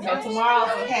 You live in So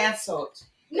tomorrow's canceled.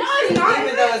 No, it's not.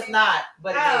 Even though it's not,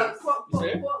 but it is.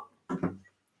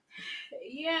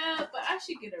 Yeah, but I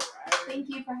should get a ride. Thank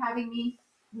you for having me.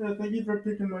 Yeah, thank you for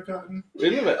picking my cotton.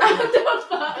 Wait a minute.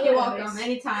 You're welcome.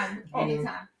 Anytime. Oh.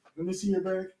 Anytime. Let me see your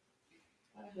bag.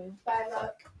 Bye,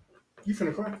 luck. You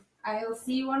finna cry? I will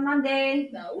see you on Monday.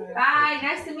 No. Bye.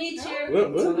 Nice to meet you.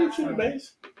 We'll get you the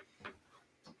base.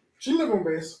 She live on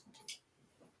base.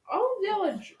 All of y'all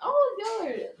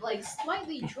are like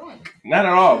slightly drunk. Not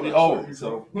at all. We old,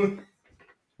 so.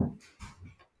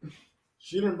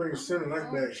 She didn't bring a center I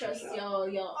like don't that. trust y'all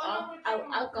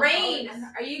alcohol. Rain,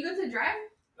 are you good to drive?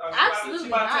 Absolutely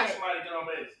not. Somebody get on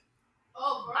base.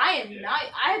 Oh, I am not.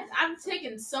 I'm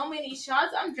taking so many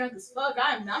shots. I'm drunk as fuck.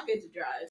 I am not good to drive.